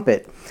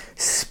trumpet,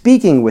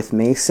 speaking with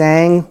me,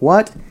 saying,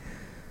 what?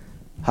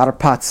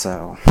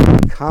 Harpazo,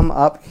 come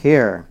up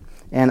here,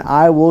 and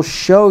I will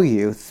show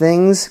you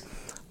things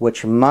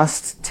which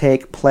must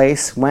take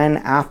place when,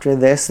 after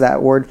this,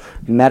 that word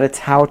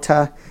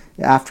metatauta,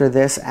 after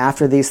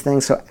these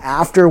things. So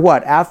after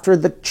what? After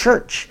the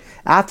church.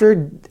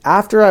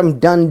 After I'm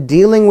done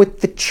dealing with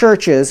the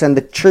churches and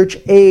the church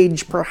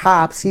age,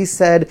 perhaps, he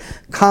said,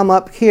 come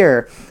up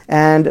here.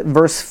 And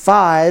verse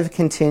 5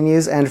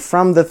 continues, and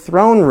from the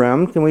throne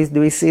room, do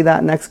we see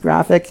that next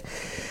graphic?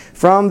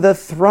 From the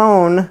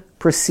throne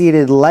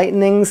proceeded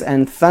lightnings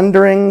and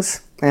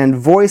thunderings and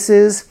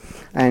voices,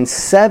 and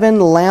 7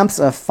 lamps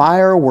of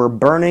fire were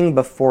burning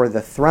before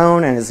the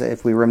throne. And as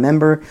if we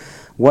remember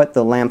what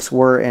the lamps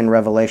were in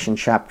Revelation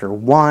chapter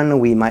 1,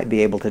 we might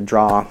be able to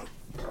draw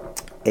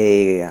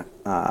a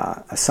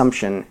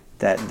assumption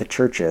that the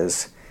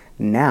churches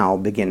now,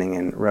 beginning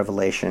in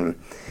Revelation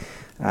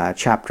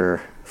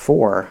chapter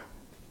 4,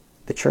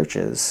 the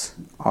churches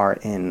are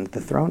in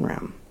the throne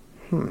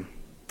room.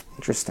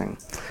 Interesting.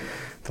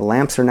 The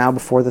lamps are now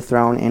before the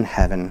throne in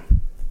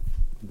heaven,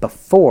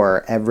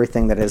 before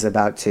everything that is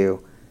about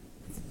to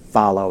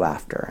follow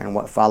after. And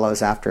what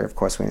follows after, of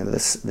course, we know the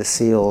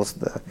seals,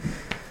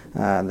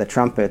 the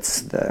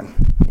trumpets,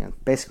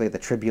 basically the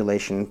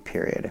tribulation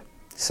period.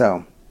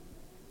 So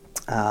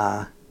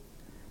let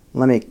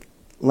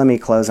me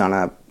close on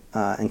a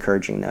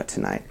encouraging note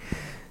tonight.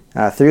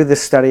 Through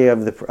this study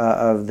of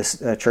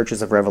the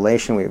churches of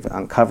Revelation, we've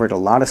uncovered a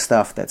lot of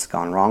stuff that's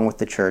gone wrong with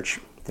the church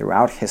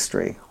throughout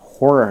history.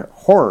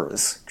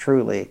 Horrors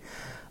truly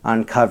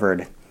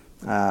uncovered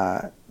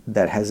that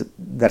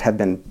have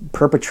been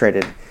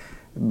perpetrated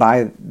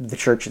by the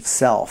church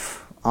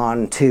itself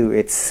onto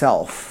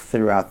itself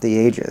throughout the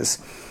ages.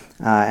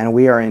 And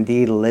we are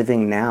indeed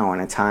living now in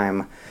a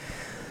time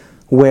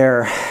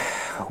where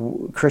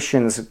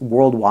Christians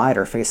worldwide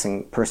are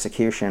facing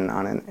persecution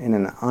in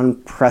an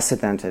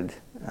unprecedented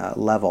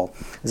level.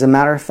 As a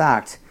matter of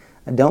fact,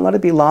 don't let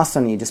it be lost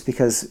on you just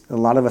because a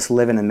lot of us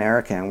live in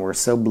America and we're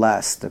so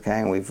blessed, okay?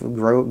 And we've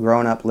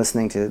grown up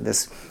listening to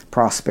this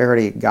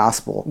prosperity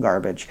gospel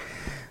garbage.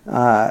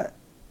 The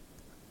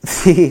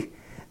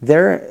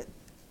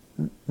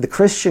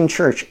Christian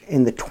church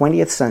in the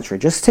 20th century,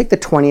 just take the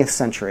 20th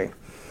century,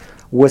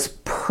 was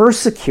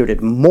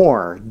persecuted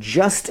more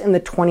just in the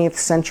 20th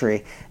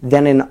century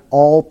than in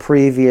all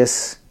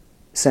previous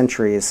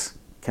centuries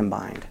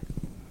combined.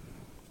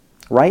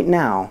 Right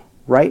now,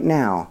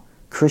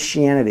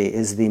 Christianity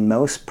is the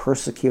most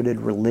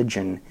persecuted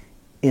religion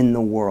in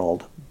the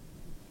world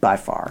by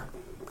far.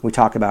 We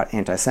talk about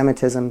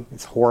anti-Semitism.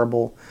 It's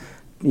horrible.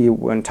 You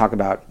want to talk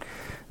about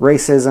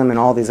racism and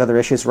all these other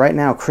issues. Right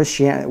now,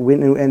 Christianity,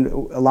 and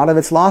a lot of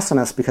it's lost on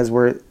us because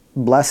we're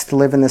blessed to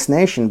live in this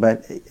nation,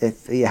 but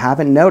if you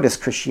haven't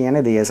noticed,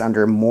 Christianity is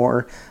under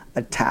more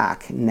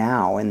attack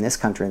now in this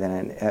country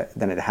than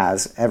it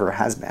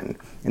has been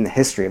in the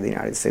history of the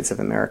United States of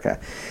America.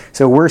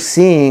 So we're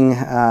seeing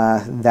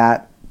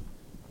that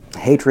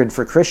hatred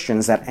for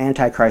Christians, that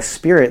antichrist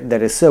spirit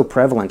that is so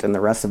prevalent in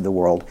the rest of the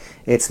world.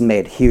 It's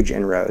made huge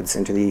inroads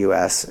into the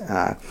U.S.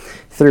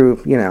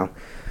 Through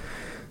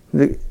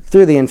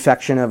the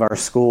infection of our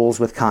schools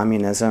with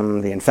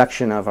communism, the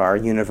infection of our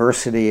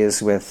universities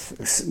with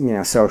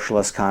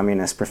socialist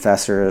communist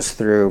professors,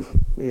 through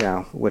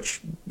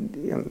which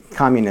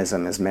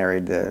communism is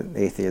married to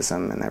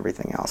atheism and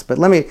everything else. But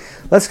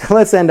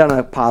let's end on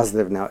a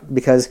positive note,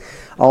 because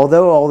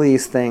although all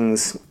these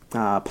things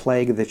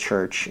plague the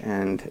church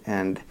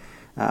and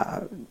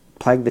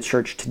plague the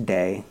church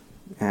today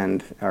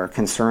and are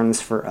concerns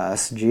for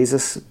us,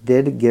 Jesus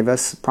did give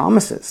us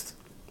promises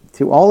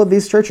to all of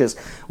these churches,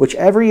 which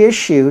every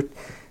issue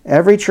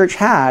every church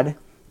had,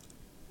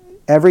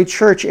 every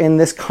church in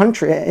this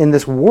country, in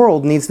this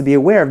world, needs to be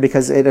aware of,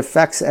 because it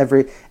affects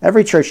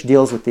every church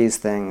deals with these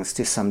things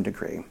to some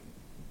degree,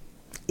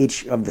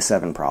 each of the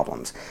 7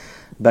 problems.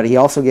 But he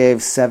also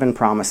gave 7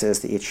 promises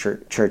to each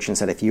church and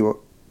said, if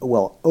you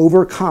will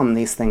overcome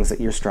these things that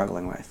you're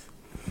struggling with,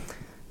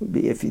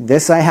 if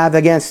this I have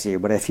against you,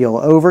 but if you'll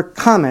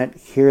overcome it,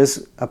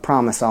 here's a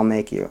promise I'll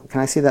make you.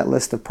 Can I see that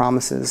list of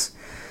promises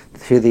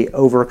to the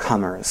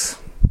overcomers?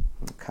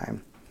 Okay.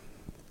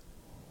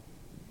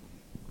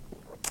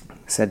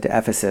 Said to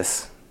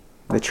Ephesus,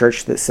 the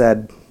church that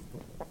said,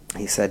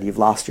 he said, you've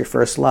lost your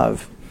first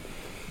love,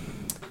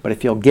 but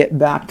if you'll get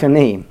back to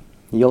me,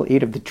 you'll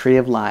eat of the tree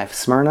of life.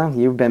 Smyrna,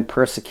 you've been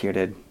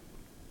persecuted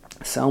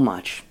so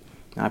much.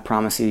 I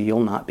promise you,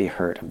 you'll not be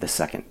hurt of the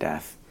second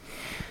death.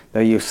 Though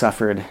you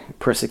suffered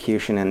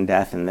persecution and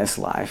death in this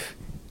life,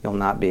 you'll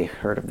not be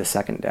hurt of the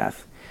second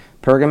death.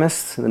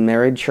 Pergamos, the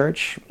married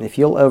church, if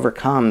you'll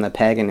overcome the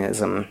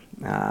paganism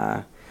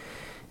and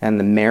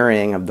the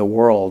marrying of the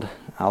world,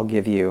 I'll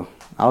give you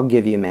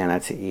manna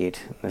to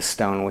eat, the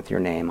stone with your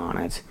name on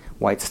it,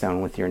 white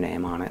stone with your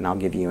name on it, and I'll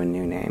give you a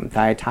new name.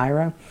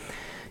 Thyatira,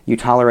 you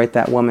tolerate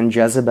that woman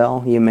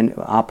Jezebel, you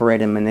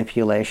operate in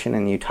manipulation,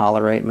 and you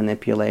tolerate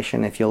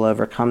manipulation. If you'll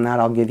overcome that,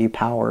 I'll give you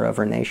power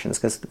over nations.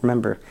 Because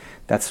remember,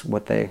 that's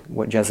what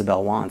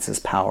Jezebel wants, is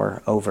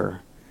power over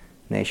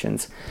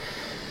nations.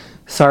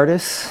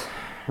 Sardis,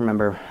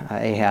 remember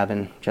Ahab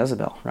and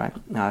Jezebel, right?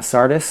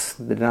 Sardis,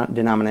 the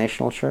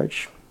denominational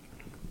church,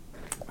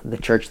 the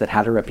church that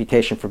had a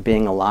reputation for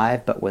being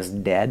alive but was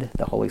dead,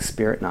 the Holy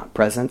Spirit not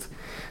present,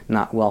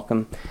 not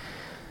welcome.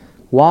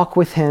 Walk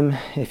with him.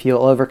 If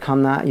you'll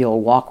overcome that,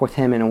 you'll walk with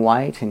him in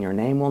white, and your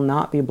name will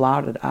not be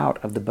blotted out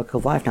of the book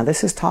of life. Now,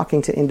 this is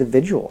talking to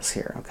individuals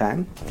here,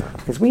 okay?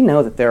 Because we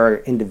know that there are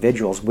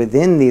individuals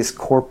within these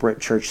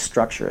corporate church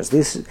structures.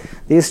 These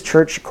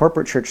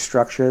corporate church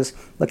structures,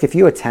 look, if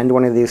you attend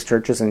one of these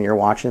churches and you're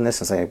watching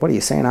this and say, what are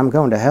you saying, I'm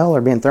going to hell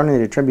or being thrown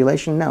into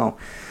tribulation? No.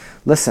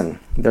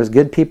 Listen, there's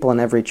good people in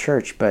every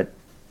church, but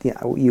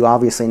you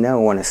obviously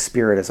know when a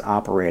spirit is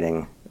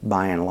operating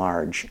by and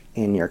large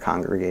in your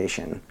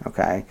congregation,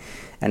 okay?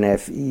 And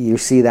if you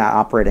see that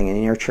operating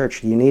in your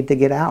church, you need to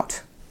get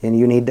out and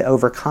you need to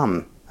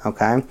overcome,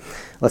 okay?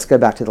 Let's go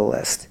back to the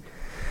list.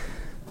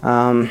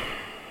 Your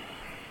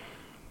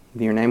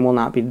name will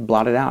not be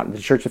blotted out. The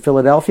Church of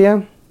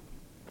Philadelphia,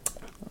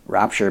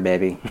 rapture,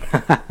 baby.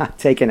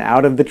 Taken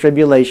out of the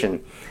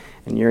tribulation.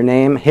 And your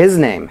name, his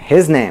name,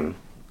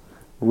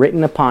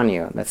 written upon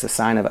you. That's a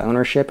sign of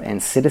ownership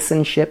and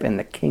citizenship in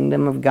the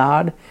kingdom of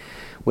God,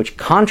 which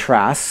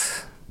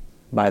contrasts,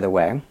 by the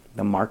way,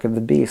 the mark of the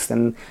beast.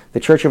 And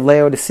the Church of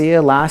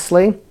Laodicea,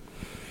 lastly,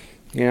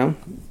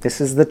 this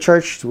is the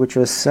church which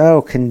was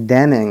so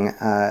condemned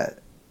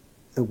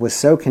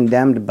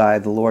by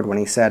the Lord when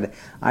he said,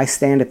 I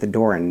stand at the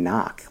door and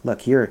knock.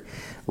 Look, you're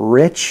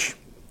rich.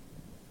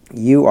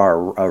 You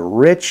are a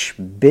rich,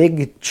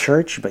 big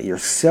church, but you're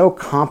so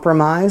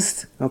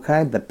compromised,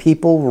 okay? The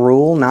people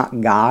rule,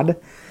 not God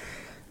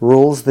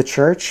rules the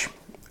church.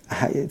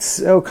 It's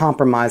so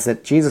compromised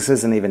that Jesus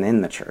isn't even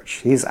in the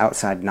church. He's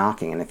outside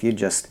knocking. And if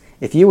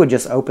you would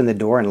just open the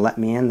door and let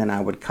me in, then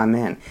I would come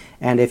in.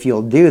 And if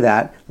you'll do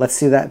that, let's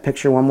see that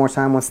picture one more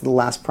time. What's the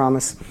last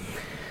promise?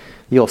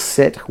 You'll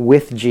sit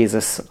with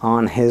Jesus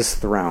on his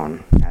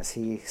throne as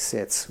he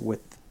sits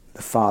with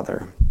the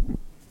Father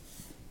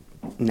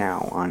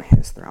now on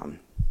his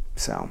throne.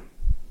 So,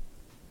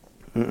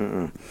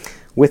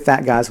 with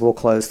that, guys, we'll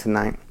close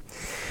tonight.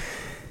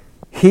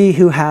 He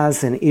who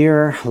has an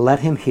ear,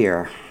 let him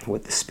hear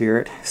what the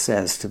Spirit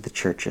says to the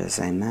churches.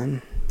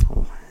 Amen.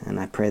 And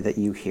I pray that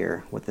you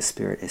hear what the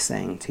Spirit is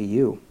saying to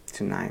you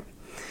tonight.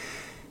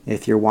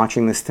 If you're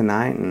watching this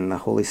tonight and the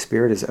Holy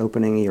Spirit is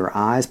opening your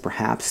eyes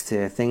perhaps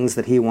to things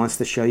that he wants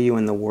to show you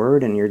in the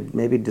Word, and you're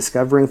maybe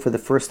discovering for the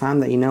first time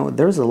that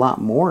there's a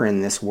lot more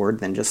in this Word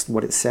than just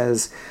what it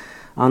says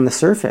on the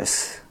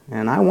surface.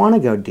 And I want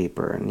to go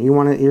deeper. And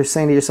you're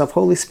saying to yourself,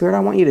 Holy Spirit,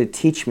 I want you to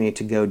teach me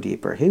to go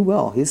deeper. He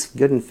will. He's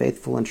good and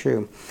faithful and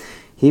true.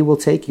 He will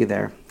take you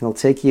there. He'll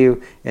take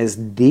you as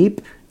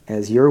deep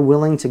as you're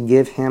willing to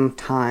give him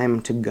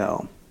time to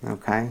go.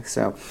 Okay?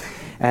 So,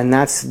 and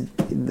that's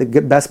the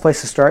best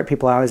place to start.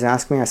 People always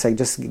ask me, I say,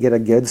 just get a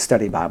good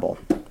study Bible,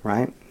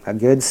 right? A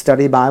good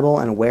study Bible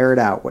and wear it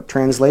out. What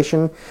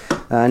translation?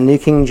 New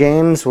King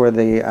James or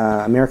the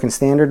American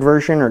Standard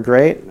Version are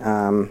great.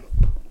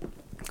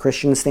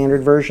 Christian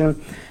Standard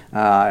Version.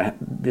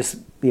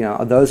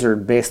 Those are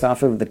based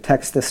off of the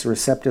Textus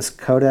Receptus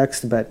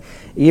Codex, but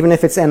even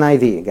if it's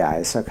NIV,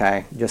 guys,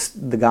 okay,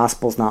 just the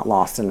gospel's not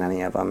lost in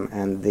any of them,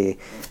 and the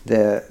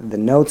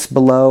notes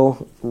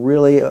below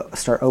really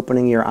start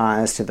opening your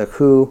eyes to the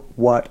who,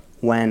 what,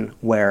 when,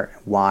 where,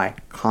 why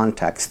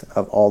context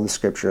of all the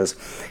scriptures,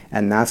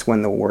 and that's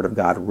when the Word of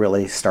God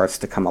really starts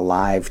to come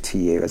alive to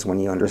you, is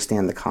when you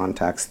understand the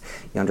context,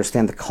 you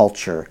understand the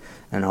culture,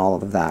 and all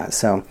of that.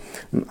 So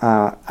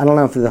I don't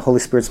know if the Holy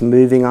Spirit's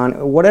moving on,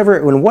 in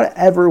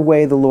whatever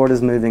way the Lord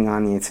is moving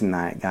on you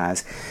tonight,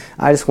 guys.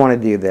 I just want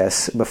to do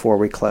this before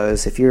we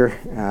close. If you're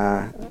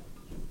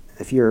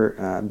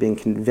being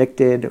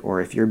convicted,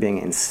 or if you're being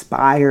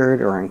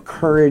inspired or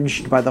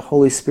encouraged by the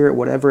Holy Spirit,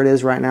 whatever it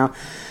is right now,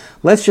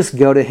 let's just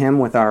go to him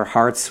with our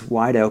hearts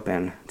wide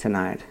open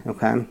tonight,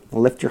 okay?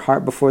 Lift your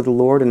heart before the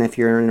Lord, and if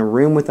you're in a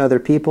room with other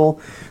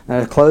people,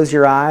 close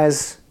your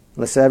eyes.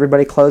 Let's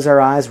everybody close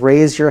our eyes.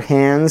 Raise your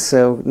hands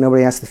so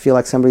nobody has to feel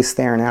like somebody's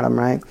staring at them,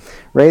 right?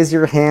 Raise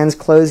your hands,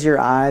 close your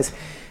eyes,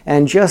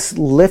 and just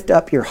lift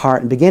up your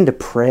heart and begin to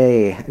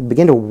pray.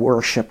 Begin to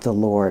worship the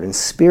Lord in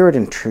spirit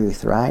and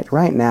truth, right?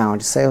 Right now,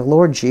 just say,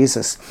 Lord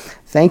Jesus,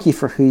 thank you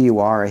for who you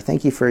are. I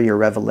thank you for your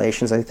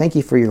revelations. I thank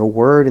you for your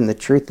word and the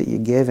truth that you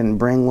give and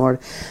bring, Lord.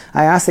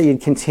 I ask that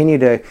you'd continue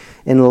to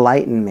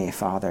enlighten me,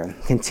 Father.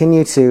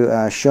 Continue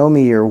to show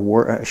me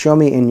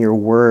in your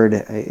word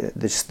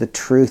just the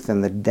truth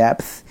and the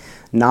depth,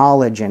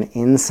 knowledge and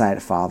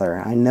insight,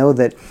 Father. I know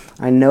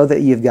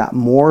that you've got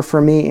more for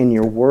me in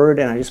your word,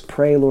 and I just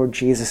pray, Lord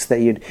Jesus,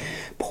 that you'd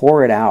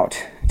pour it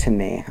out to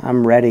me.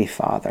 I'm ready,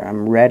 Father.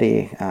 I'm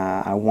ready.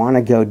 I want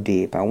to go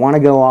deep. I want to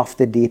go off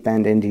the deep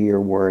end into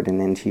your word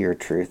and into your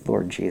truth,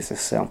 Lord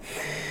Jesus. So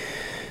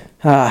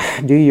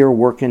do your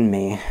work in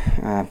me.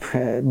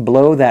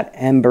 Blow that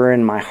ember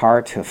in my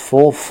heart to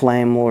full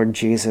flame, Lord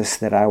Jesus,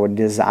 that I would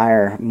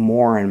desire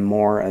more and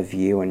more of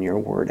you and your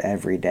word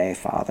every day,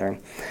 Father.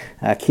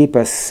 Keep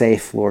us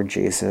safe, Lord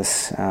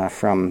Jesus,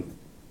 from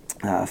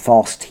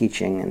false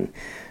teaching and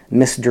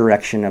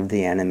misdirection of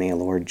the enemy,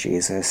 Lord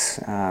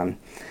Jesus.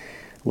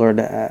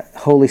 Lord,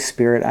 Holy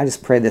Spirit, I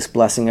just pray this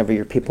blessing over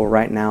your people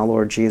right now,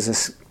 Lord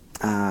Jesus,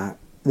 that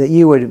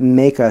you would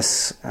make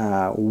us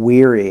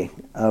weary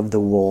of the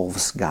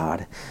wolves,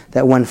 God.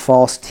 That when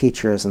false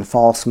teachers and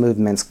false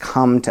movements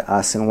come to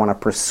us and want to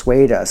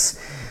persuade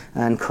us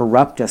and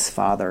corrupt us,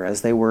 Father,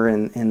 as they were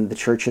in the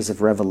churches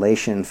of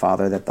Revelation,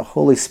 Father, that the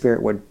Holy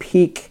Spirit would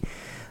pique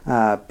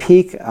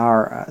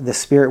the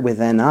Spirit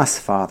within us,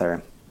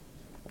 Father,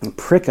 and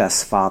prick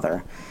us,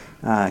 Father,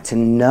 to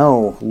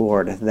know,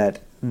 Lord, that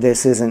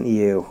this isn't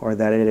you, or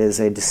that it is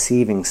a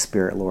deceiving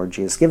spirit, Lord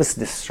Jesus. Give us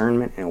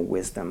discernment and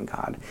wisdom,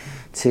 God,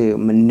 to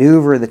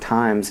maneuver the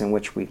times in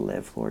which we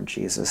live, Lord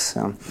Jesus.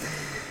 So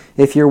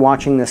if you're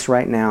watching this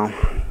right now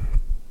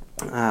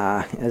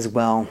as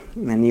well,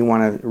 and you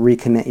want to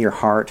recommit your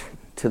heart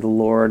to the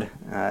Lord,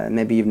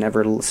 maybe you've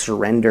never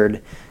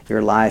surrendered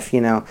your life.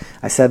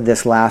 I said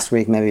this last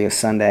week, maybe it was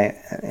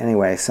Sunday,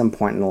 anyway, some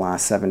point in the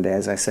last 7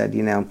 days, I said,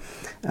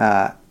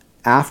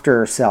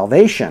 after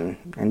salvation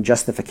and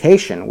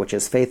justification, which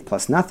is faith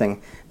plus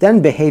nothing,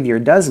 then behavior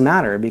does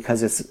matter,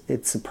 because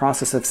it's a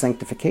process of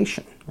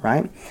sanctification,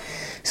 right?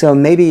 So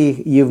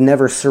maybe you've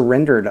never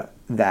surrendered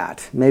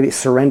that, maybe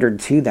surrendered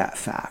to that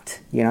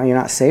fact. You're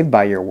not saved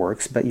by your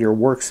works, but your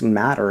works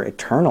matter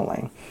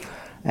eternally.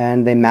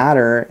 And they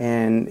matter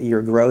in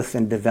your growth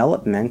and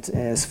development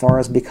as far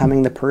as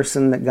becoming the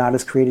person that God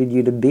has created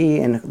you to be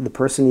and the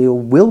person you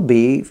will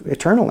be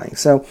eternally.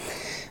 So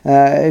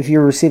if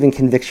you're receiving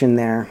conviction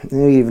there,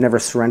 maybe you've never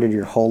surrendered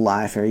your whole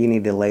life, or you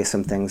need to lay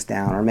some things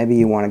down, or maybe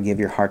you want to give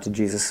your heart to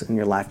Jesus and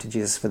your life to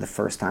Jesus for the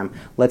first time,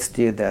 let's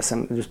do this.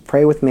 And just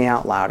pray with me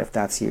out loud if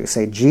that's you.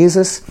 Say,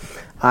 Jesus,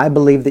 I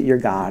believe that you're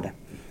God.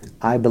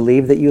 I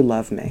believe that you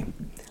love me.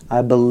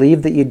 I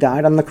believe that you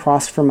died on the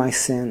cross for my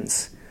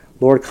sins.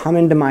 Lord, come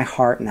into my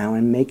heart now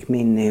and make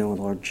me new,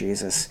 Lord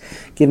Jesus.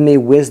 Give me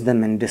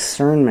wisdom and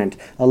discernment,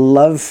 a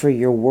love for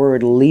your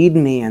word. Lead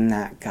me in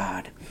that,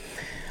 God.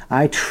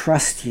 I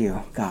trust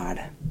you,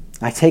 God.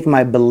 I take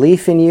my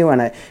belief in you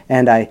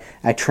and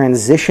I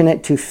transition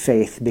it to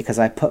faith, because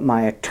I put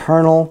my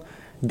eternal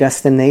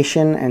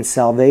destination and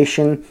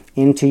salvation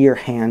into your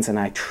hands, and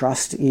I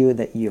trust you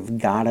that you've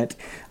got it.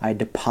 I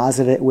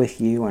deposit it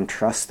with you and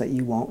trust that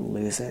you won't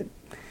lose it.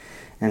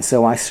 And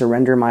so I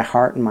surrender my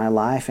heart and my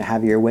life, and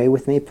have your way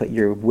with me. Put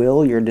your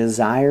will, your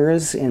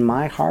desires in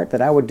my heart,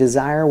 that I would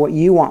desire what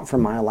you want for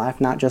my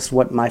life, not just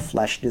what my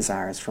flesh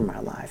desires for my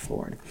life,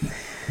 Lord.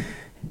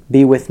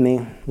 Be with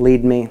me,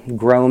 lead me,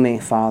 grow me,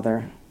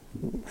 Father.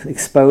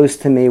 Expose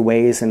to me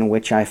ways in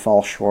which I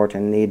fall short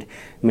and need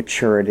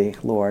maturity,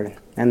 Lord,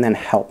 and then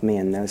help me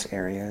in those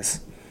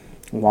areas.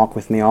 Walk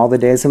with me all the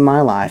days of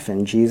my life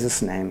in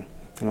Jesus' name.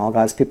 And all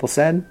God's people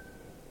said,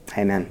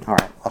 amen. All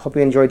right. I hope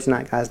you enjoyed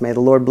tonight, guys. May the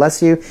Lord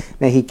bless you.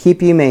 May he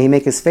keep you. May he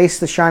make his face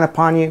to shine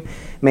upon you.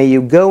 May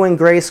you go in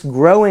grace,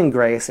 grow in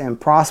grace, and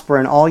prosper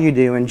in all you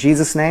do. In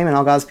Jesus' name, and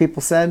all God's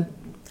people said,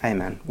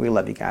 amen. We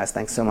love you guys.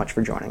 Thanks so much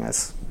for joining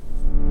us.